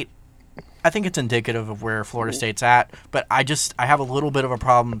think 8. I think it's indicative of where Florida State's at, but I have a little bit of a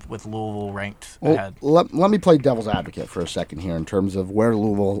problem with Louisville ranked ahead. Let me play devil's advocate for a second here in terms of where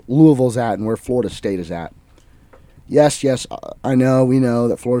Louisville's at and where Florida State is at. Yes, we know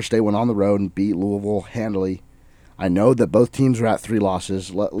that Florida State went on the road and beat Louisville handily. I know that both teams are at 3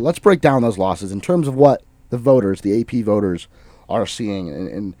 losses. Let's break down those losses in terms of what the voters, the AP voters, are seeing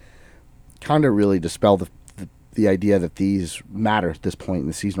and kind of really dispel the idea that these matter at this point in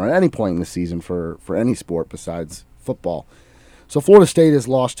the season or at any point in the season for any sport besides football. So Florida State has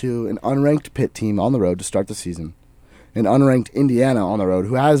lost to an unranked Pitt team on the road to start the season, an unranked Indiana on the road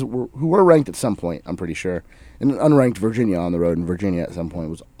who were ranked at some point, I'm pretty sure, and an unranked Virginia on the road, and Virginia at some point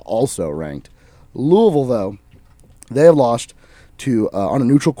was also ranked. Louisville, though, they have lost to on a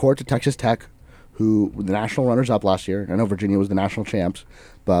neutral court to Texas Tech, who were the national runners-up last year. I know Virginia was the national champs,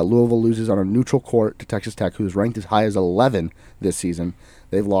 but Louisville loses on a neutral court to Texas Tech, who is ranked as high as 11 this season.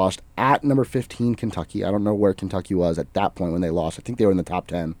 They've lost at number 15 Kentucky. I don't know where Kentucky was at that point when they lost. I think they were in the top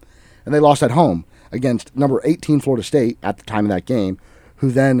 10. And they lost at home against number 18 Florida State at the time of that game,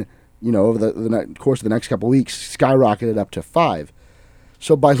 who then, over the course of the next couple of weeks, skyrocketed up to 5.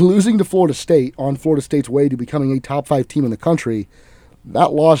 So by losing to Florida State on Florida State's way to becoming a top 5 team in the country,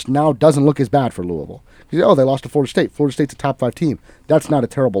 that loss now doesn't look as bad for Louisville. They lost to Florida State. Florida State's a top 5 team. That's not a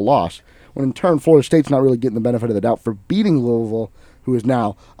terrible loss. When in turn, Florida State's not really getting the benefit of the doubt for beating Louisville, who is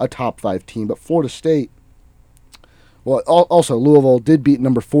now a top 5 team. But Florida State, also Louisville did beat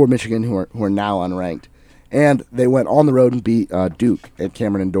number 4 Michigan, who are now unranked. And they went on the road and beat Duke at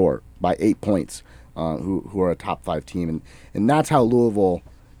Cameron Indoor by 8 points, who are a top 5 team. And that's how Louisville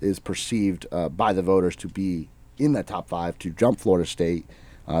is perceived by the voters to be in that top 5, to jump Florida State.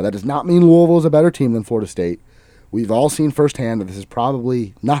 That does not mean Louisville is a better team than Florida State. We've all seen firsthand that this is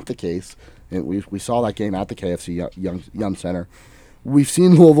probably not the case. And we saw that game at the KFC Yum Center. We've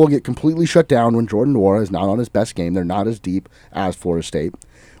seen Louisville get completely shut down when Jordan Nwora is not on his best game. They're not as deep as Florida State.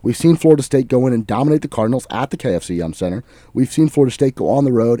 We've seen Florida State go in and dominate the Cardinals at the KFC Yum Center. We've seen Florida State go on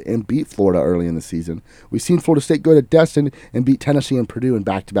the road and beat Florida early in the season. We've seen Florida State go to Destin and beat Tennessee and Purdue in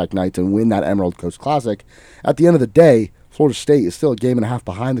back-to-back nights and win that Emerald Coast Classic. At the end of the day, Florida State is still a game and a half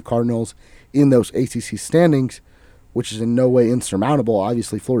behind the Cardinals in those ACC standings, which is in no way insurmountable.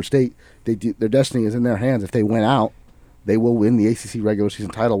 Obviously, Florida State, their destiny is in their hands. If they win out, they will win the ACC regular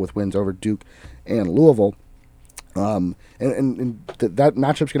season title with wins over Duke and Louisville. And that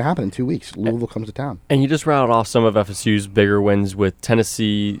matchup's going to happen in 2 weeks. Louisville comes to town. And you just rattled off some of FSU's bigger wins with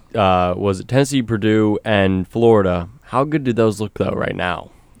Tennessee. Was it Tennessee, Purdue, and Florida? How good do those look, though, right now?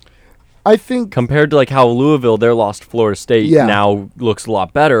 I think compared to how Louisville, their loss to Florida State now looks a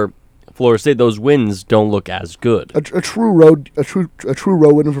lot better. Florida State, those wins don't look as good. A true road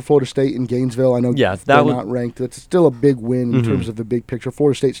win for Florida State in Gainesville. I know they're not ranked. That's still a big win in terms of the big picture.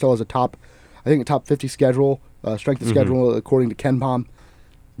 Florida State still has a top 50 schedule, strength of schedule according to KenPom.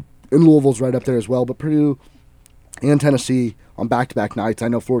 And Louisville's right up there as well. But Purdue and Tennessee on back-to-back nights. I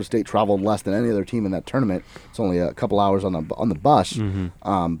know Florida State traveled less than any other team in that tournament. It's only a couple hours on the bus.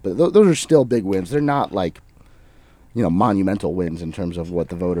 But those are still big wins. They're not monumental wins in terms of what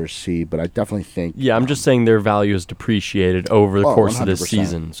the voters see, but I definitely think... Yeah, I'm just saying their value is depreciated over the course of this 100%.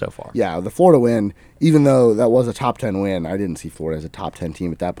 season so far. Yeah, the Florida win, even though that was a top 10 win, I didn't see Florida as a top 10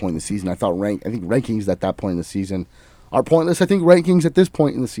 team at that point in the season. I think rankings at that point in the season are pointless. I think rankings at this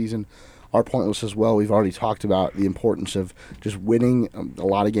point in the season are pointless as well. We've already talked about the importance of just winning a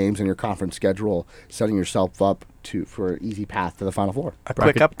lot of games in your conference schedule, setting yourself up for an easy path to the Final Four. A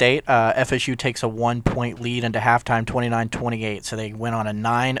quick update, FSU takes a 1-point lead into halftime, 29-28, so they went on a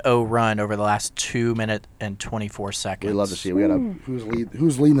 9-0 run over the last 2 minutes and 24 seconds. We'd love to see it. We got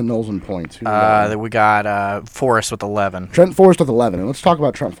who's leading the Knowles in points? We got Forrest with 11. Trent Forrest with 11. And let's talk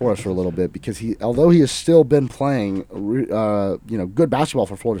about Trent Forrest for a little bit, because although he has still been playing good basketball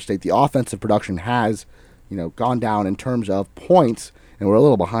for Florida State, the offensive production has gone down in terms of points. And we're a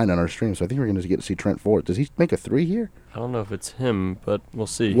little behind on our stream, so I think we're going to get to see Trent Forrest. Does he make a 3 here? I don't know if it's him, but we'll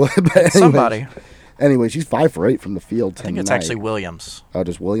see. Well, Somebody. Anyways, he's 5 for 8 from the field tonight. I think it's actually Williams. Oh,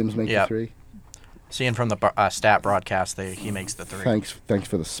 does Williams make the 3? Seeing from the stat broadcast, he makes the 3. Thanks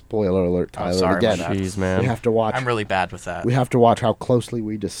for the spoiler alert, Tyler. Sorry Again, about that. Jeez, man. we have to watch. I'm really bad with that. We have to watch how closely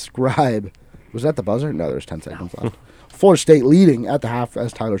we describe. Was that the buzzer? No, there's 10 seconds left. Florida State leading at the half,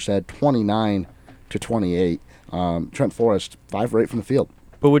 as Tyler said, 29-28. Trent Forrest 5 for 8 from the field.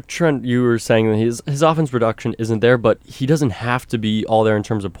 But with Trent, you were saying that his offense production isn't there, but he doesn't have to be all there in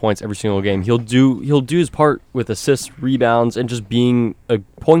terms of points every single game. He'll do his part with assists, rebounds, and just being a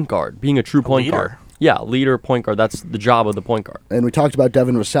point guard, being a true point guard. Yeah, leader, point guard. That's the job of the point guard. And we talked about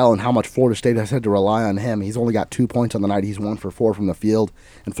Devin Vassell and how much Florida State has had to rely on him. He's only got 2 points on the night. He's 1 for 4 from the field,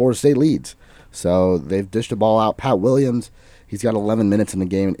 and Florida State leads. So they've dished the ball out. Pat Williams, he's got 11 minutes in the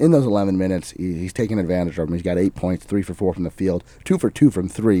game, and in those 11 minutes, he's taking advantage of them. He's got 8 points, 3 for 4 from the field, 2 for 2 from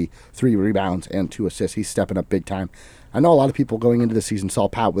 3, 3 rebounds, and 2 assists. He's stepping up big time. I know a lot of people going into the season saw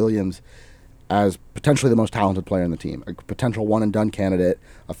Pat Williams as potentially the most talented player in the team, a potential one-and-done candidate,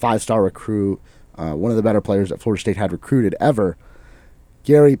 a 5-star recruit, one of the better players that Florida State had recruited ever.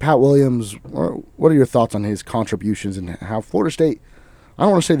 Gary, Pat Williams, what are your thoughts on his contributions and how Florida State, I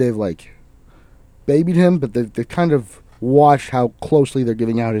don't want to say they've, babied him, but they've kind of watched how closely they're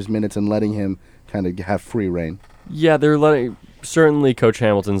giving out his minutes and letting him kind of have free reign. Yeah, certainly Coach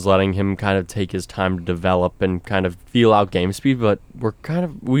Hamilton's letting him kind of take his time to develop and kind of feel out game speed, but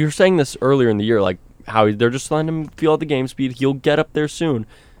we were saying this earlier in the year, how they're just letting him feel out the game speed. He'll get up there soon.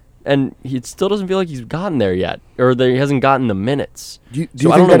 And he still doesn't feel like he's gotten there yet, or that he hasn't gotten the minutes. Do you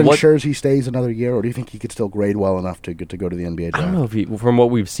think that ensures he stays another year, or do you think he could still grade well enough to go to the NBA draft? I don't know from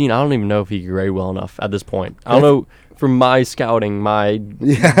what we've seen, I don't even know if he could grade well enough at this point. I don't know, from my scouting, my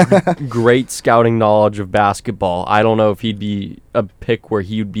great scouting knowledge of basketball, I don't know if he'd be a pick where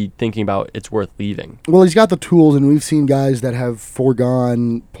he would be thinking about it's worth leaving. Well, he's got the tools, and we've seen guys that have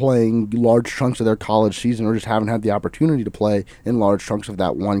foregone playing large chunks of their college season or just haven't had the opportunity to play in large chunks of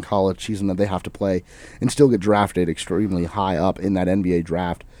that one college season that they have to play and still get drafted extremely high up in that NBA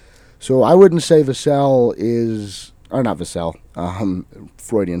draft. So I wouldn't say Vassell is, or not Vassell,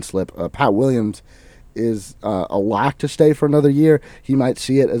 Freudian slip, Pat Williams is a lock to stay for another year. He might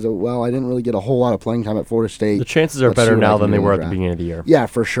see it as I didn't really get a whole lot of playing time at Florida State. The chances are better now than they were at the beginning of the year. Yeah,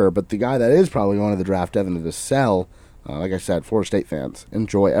 for sure. But the guy that is probably going to the draft, Devin Vassell, like I said, Florida State fans,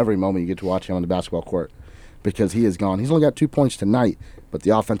 enjoy every moment you get to watch him on the basketball court because he is gone. He's only got 2 points tonight, but the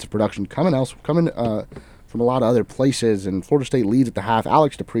offensive production coming from a lot of other places, and Florida State leads at the half.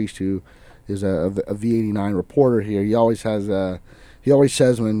 Alex DePriest, who is a V89 reporter here, he always says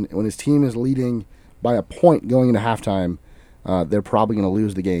when his team is leading by a point going into halftime, they're probably going to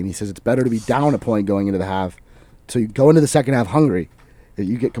lose the game. He says it's better to be down a point going into the half, so you go into the second half hungry.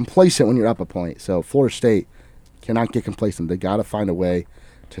 You get complacent when you're up a point. So Florida State cannot get complacent. They got to find a way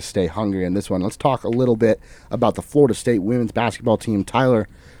to stay hungry in this one. Let's talk a little bit about the Florida State women's basketball team. Tyler,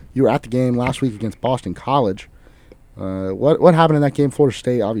 you were at the game last week against Boston College. What happened in that game? Florida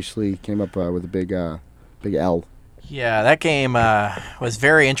State obviously came up with a big L. Yeah, that game was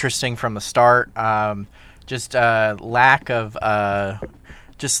very interesting from the start. Just lack of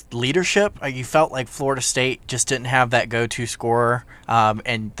just leadership. You felt like Florida State just didn't have that go-to scorer,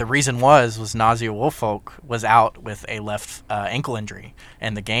 and the reason was Nazia Woolfolk was out with a left ankle injury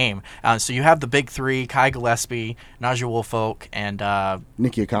in the game. So you have the big three: Kai Gillespie, Nazia Woolfolk, and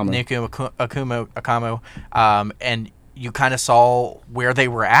Nikki Akamo, and you kind of saw where they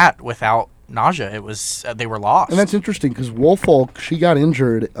were at without Naja. It was they were lost. And that's interesting because Woolfolk, she got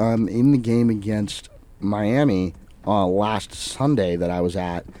injured in the game against Miami last Sunday that I was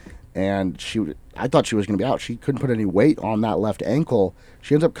at, and I thought she was going to be out. She couldn't put any weight on that left ankle.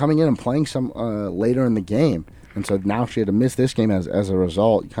 She ends up coming in and playing some later in the game, and so now she had to miss this game as a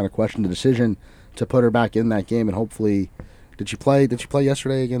result. You kind of question the decision to put her back in that game, and hopefully. Did she play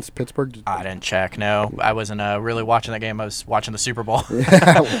yesterday against Pittsburgh? I didn't check. No, I wasn't really watching that game. I was watching the Super Bowl.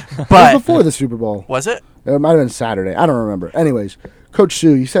 It But was before the Super Bowl. was it? It might have been Saturday. I don't remember. Anyways, Coach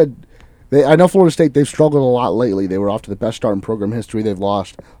Sue, you said I know Florida State, they've struggled a lot lately. They were off to the best start in program history. They've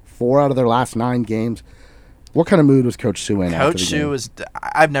lost 4 out of their last 9 games. What kind of mood was Coach Sue in? Coach Sue was.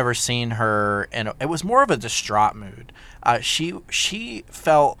 I've never seen her, and it was more of a distraught mood. She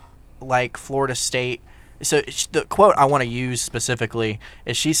felt like Florida State. So the quote I want to use specifically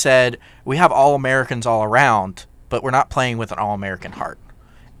is she said, "We have All-Americans all around, but we're not playing with an All-American heart,"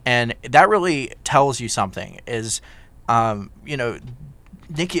 and that really tells you something. Is Naja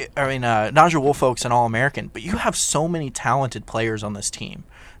Woolfolk's an All-American, but you have so many talented players on this team.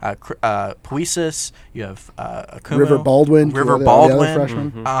 Puisis, you have Akumu, River Baldwin, River the Baldwin, other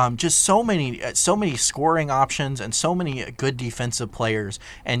freshman. just so many scoring options and so many good defensive players.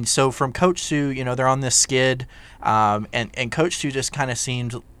 And so from Coach Sue, they're on this skid, and Coach Sue just kind of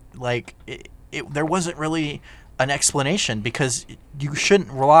seemed like there wasn't really an explanation because you shouldn't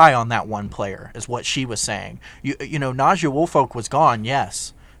rely on that one player, is what she was saying. Naja Woolfolk was gone,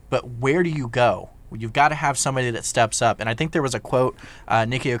 yes, but where do you go? You've got to have somebody that steps up. And I think there was a quote,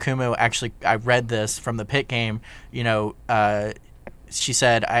 Nikki Okumu, actually, I read this from the Pitt game. She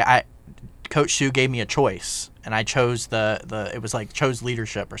said, Coach Sue gave me a choice, and I chose it was like chose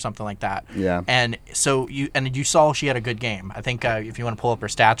leadership or something like that. Yeah. And so you saw she had a good game. I think if you want to pull up her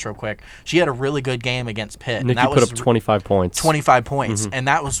stats real quick, she had a really good game against Pitt. Nikki and that put was up 25 points. 25 points. And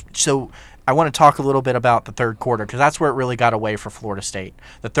that was so. I want to talk a little bit about the third quarter because that's where it really got away for Florida State.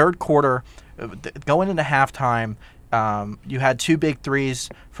 The third quarter, going into halftime, you had 2 big threes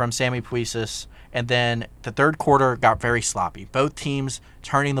from Sammy Puisis, and then the third quarter got very sloppy. Both teams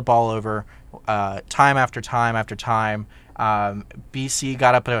turning the ball over time after time after time. BC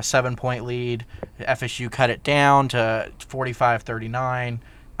got up at a 7-point lead. FSU cut it down to 45-39,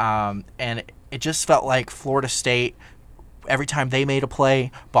 and it just felt like Florida State, every time they made a play,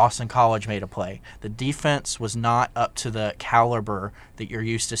 Boston College made a play. The defense was not up to the caliber that you're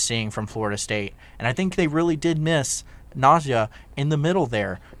used to seeing from Florida State. And I think they really did miss Naja in the middle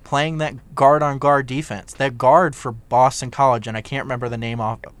there, playing that guard-on-guard defense. That guard for Boston College, and I can't remember the name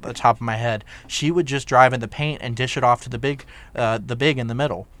off the top of my head, she would just drive in the paint and dish it off to the big in the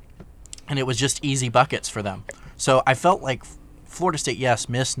middle. And it was just easy buckets for them. So I felt like Florida State, yes,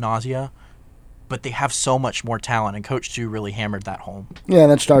 missed Naja, but they have so much more talent, and Coach Sue really hammered that home. Yeah,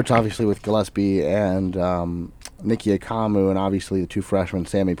 and that starts obviously with Gillespie and Nikki Akamu, and obviously the 2 freshmen,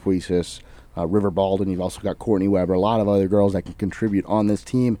 Sammy Puisis, River Baldwin. You've also got Courtney Weber, a lot of other girls that can contribute on this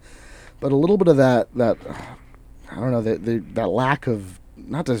team. But a little bit of that I don't know, that lack of,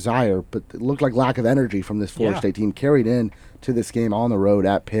 not desire, but it looked like lack of energy from this Florida State team carried in to this game on the road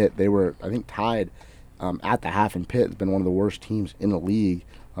at Pitt. They were, I think, tied at the half, and Pitt has been one of the worst teams in the league.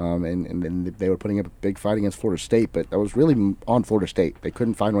 And they were putting up a big fight against Florida State, but that was really on Florida State. They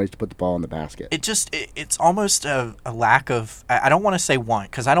couldn't find ways to put the ball in the basket. It's almost a lack of, I don't want to say want,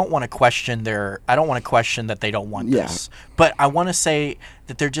 because I don't want to question that they don't want this. But I want to say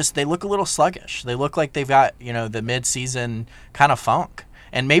that they look a little sluggish. They look like they've got, the mid-season kind of funk.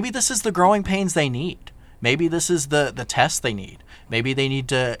 And maybe this is the growing pains they need. Maybe this is the test they need. Maybe they need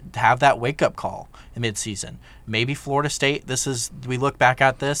to have that wake-up call in mid-season. Maybe Florida State, we look back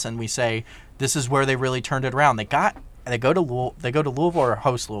at this and we say, this is where they really turned it around. They go to Louisville or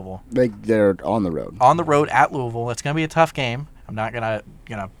host Louisville? They're on the road. On the road at Louisville. It's going to be a tough game. I'm not going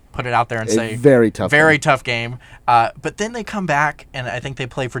to put it out there and say very tough game. But then they come back, and I think they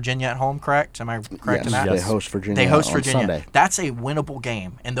play Virginia at home, correct? Am I correct in that? They host Virginia. They host on Virginia. Sunday. That's a winnable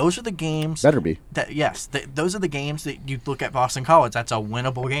game, and those are the games. Better be. Those are the games that you look at Boston College. That's a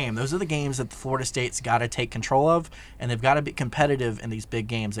winnable game. Those are the games that Florida State's got to take control of, and they've got to be competitive in these big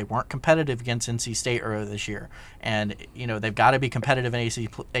games. They weren't competitive against NC State earlier this year, and they've got to be competitive in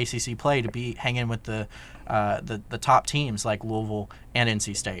ACC play to be hanging with the top teams like Louisville and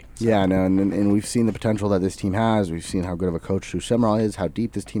NC State. So. Yeah, no, and we've seen the potential that this team has. We've seen how good of a coach Sue Semrau is, how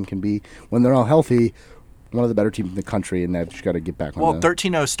deep this team can be when they're all healthy. One of the better teams in the country, and they've just got to get back on. Well,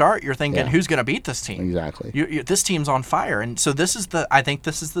 13-0 start. You're thinking, who's going to beat this team? Exactly. This team's on fire, and so I think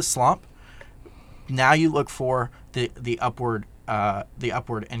this is the slump. Now you look for the upward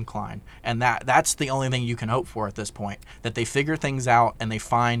incline, and that's the only thing you can hope for at this point, that they figure things out and they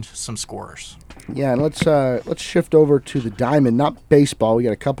find some scorers. Yeah, and let's shift over to the Diamond, not baseball. We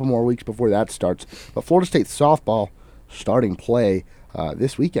got a couple more weeks before that starts, but Florida State softball starting play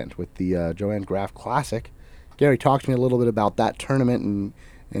this weekend with the Joanne Graff Classic. Gary, talk to me a little bit about that tournament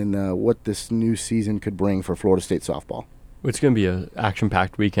and what this new season could bring for Florida State softball. It's going to be an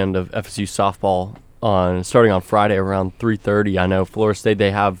action-packed weekend of FSU softball starting on Friday around 3:30. I know Florida State,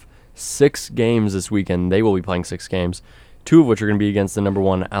 they have 6 games this weekend. They will be playing 6 games, 2 of which are going to be against the number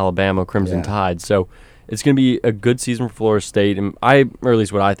 1 Alabama Crimson Tide. So it's going to be a good season for Florida State, or at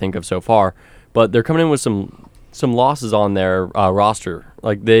least what I think of so far. But they're coming in with some losses on their roster.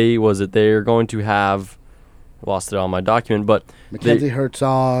 Like they're going to have, lost it on my document, but Mackenzie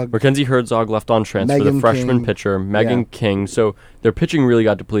Herzog left on transfer, Megan the freshman King. pitcher, Megan King. So their pitching really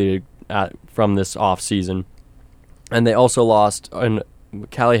got depleted from this offseason. And they also lost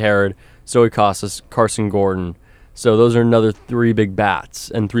Callie Harrod, Zoe Casas, Carson Gordon. So those are another 3 big bats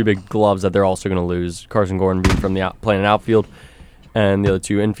and 3 big gloves that they're also going to lose. Carson Gordon being from playing in outfield, and the other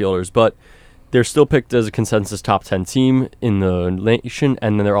 2 infielders. But they're still picked as a consensus top 10 team in the nation,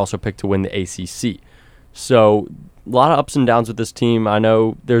 and then they're also picked to win the ACC. So a lot of ups and downs with this team. I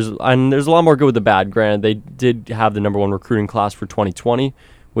know there's a lot more good with the bad. Granted, they did have the number 1 recruiting class for 2020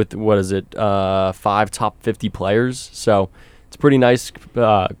 with 5 top 50 players. So it's a pretty nice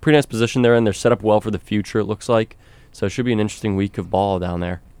position they're in. They're set up well for the future, it looks like. So it should be an interesting week of ball down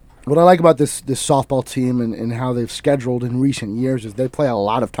there. What I like about this softball team and how they've scheduled in recent years is they play a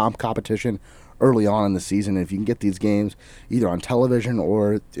lot of top competition early on in the season. If you can get these games either on television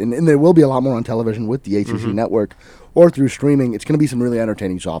and there will be a lot more on television with the ACC network or through streaming, it's going to be some really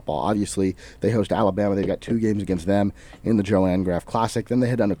entertaining softball. Obviously, they host Alabama. They've got 2 games against them in the Joanne Graff Classic. Then they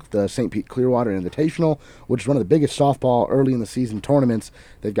head down to the St. Pete Clearwater Invitational, which is one of the biggest softball early in the season tournaments.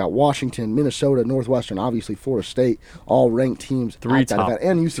 They've got Washington, Minnesota, Northwestern, obviously Florida State, all ranked teams at that event,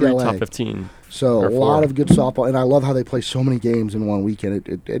 and UCLA. 3 top 15. So a lot of good softball, and I love how they play so many games in one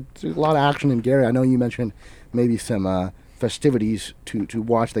weekend. It's a lot of action. And Gary, I know you mentioned maybe some festivities to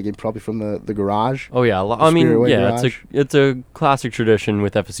watch that game, probably from the garage. Oh yeah, it's a classic tradition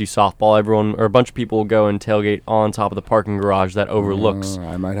with FSU softball. Everyone or a bunch of people will go and tailgate on top of the parking garage that overlooks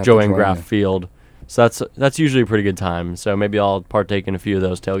Joanne Graff Field. So that's usually a pretty good time. So maybe I'll partake in a few of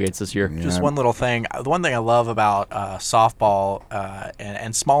those tailgates this year. Yeah. Just one little thing. The one thing I love about softball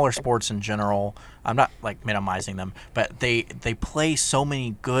and smaller sports in general, I'm not like minimizing them, but they play so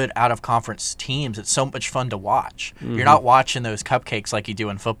many good out of conference teams. It's so much fun to watch. Mm-hmm. You're not watching those cupcakes like you do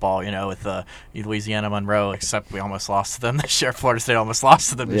in football, with the Louisiana Monroe, except we almost lost to them this year. Florida State almost lost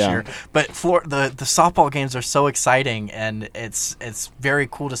to them this year. But the softball games are so exciting, and it's very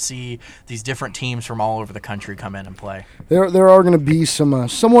cool to see these different teams from all over the country come in and play. There are going to be some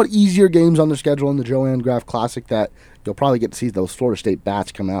somewhat easier games on the schedule in the Joanne Graff Classic that you'll probably get to see those Florida State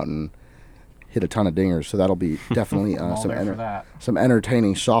bats come out and hit a ton of dingers. So that'll be definitely some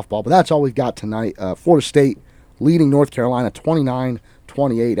entertaining softball. But that's all we've got tonight. Florida State leading North Carolina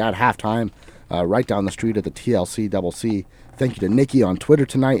 29-28 at halftime right down the street at the TLC Double C. Thank you to Nikki on Twitter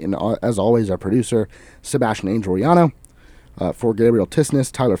tonight, and as always, our producer, Sebastian Angeliano. For Gabriel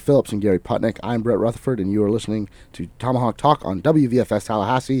Tisness, Tyler Phillips, and Gary Putnick, I'm Brett Rutherford, and you are listening to Tomahawk Talk on WVFS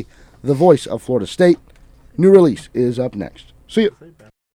Tallahassee, the voice of Florida State. New release is up next. See you.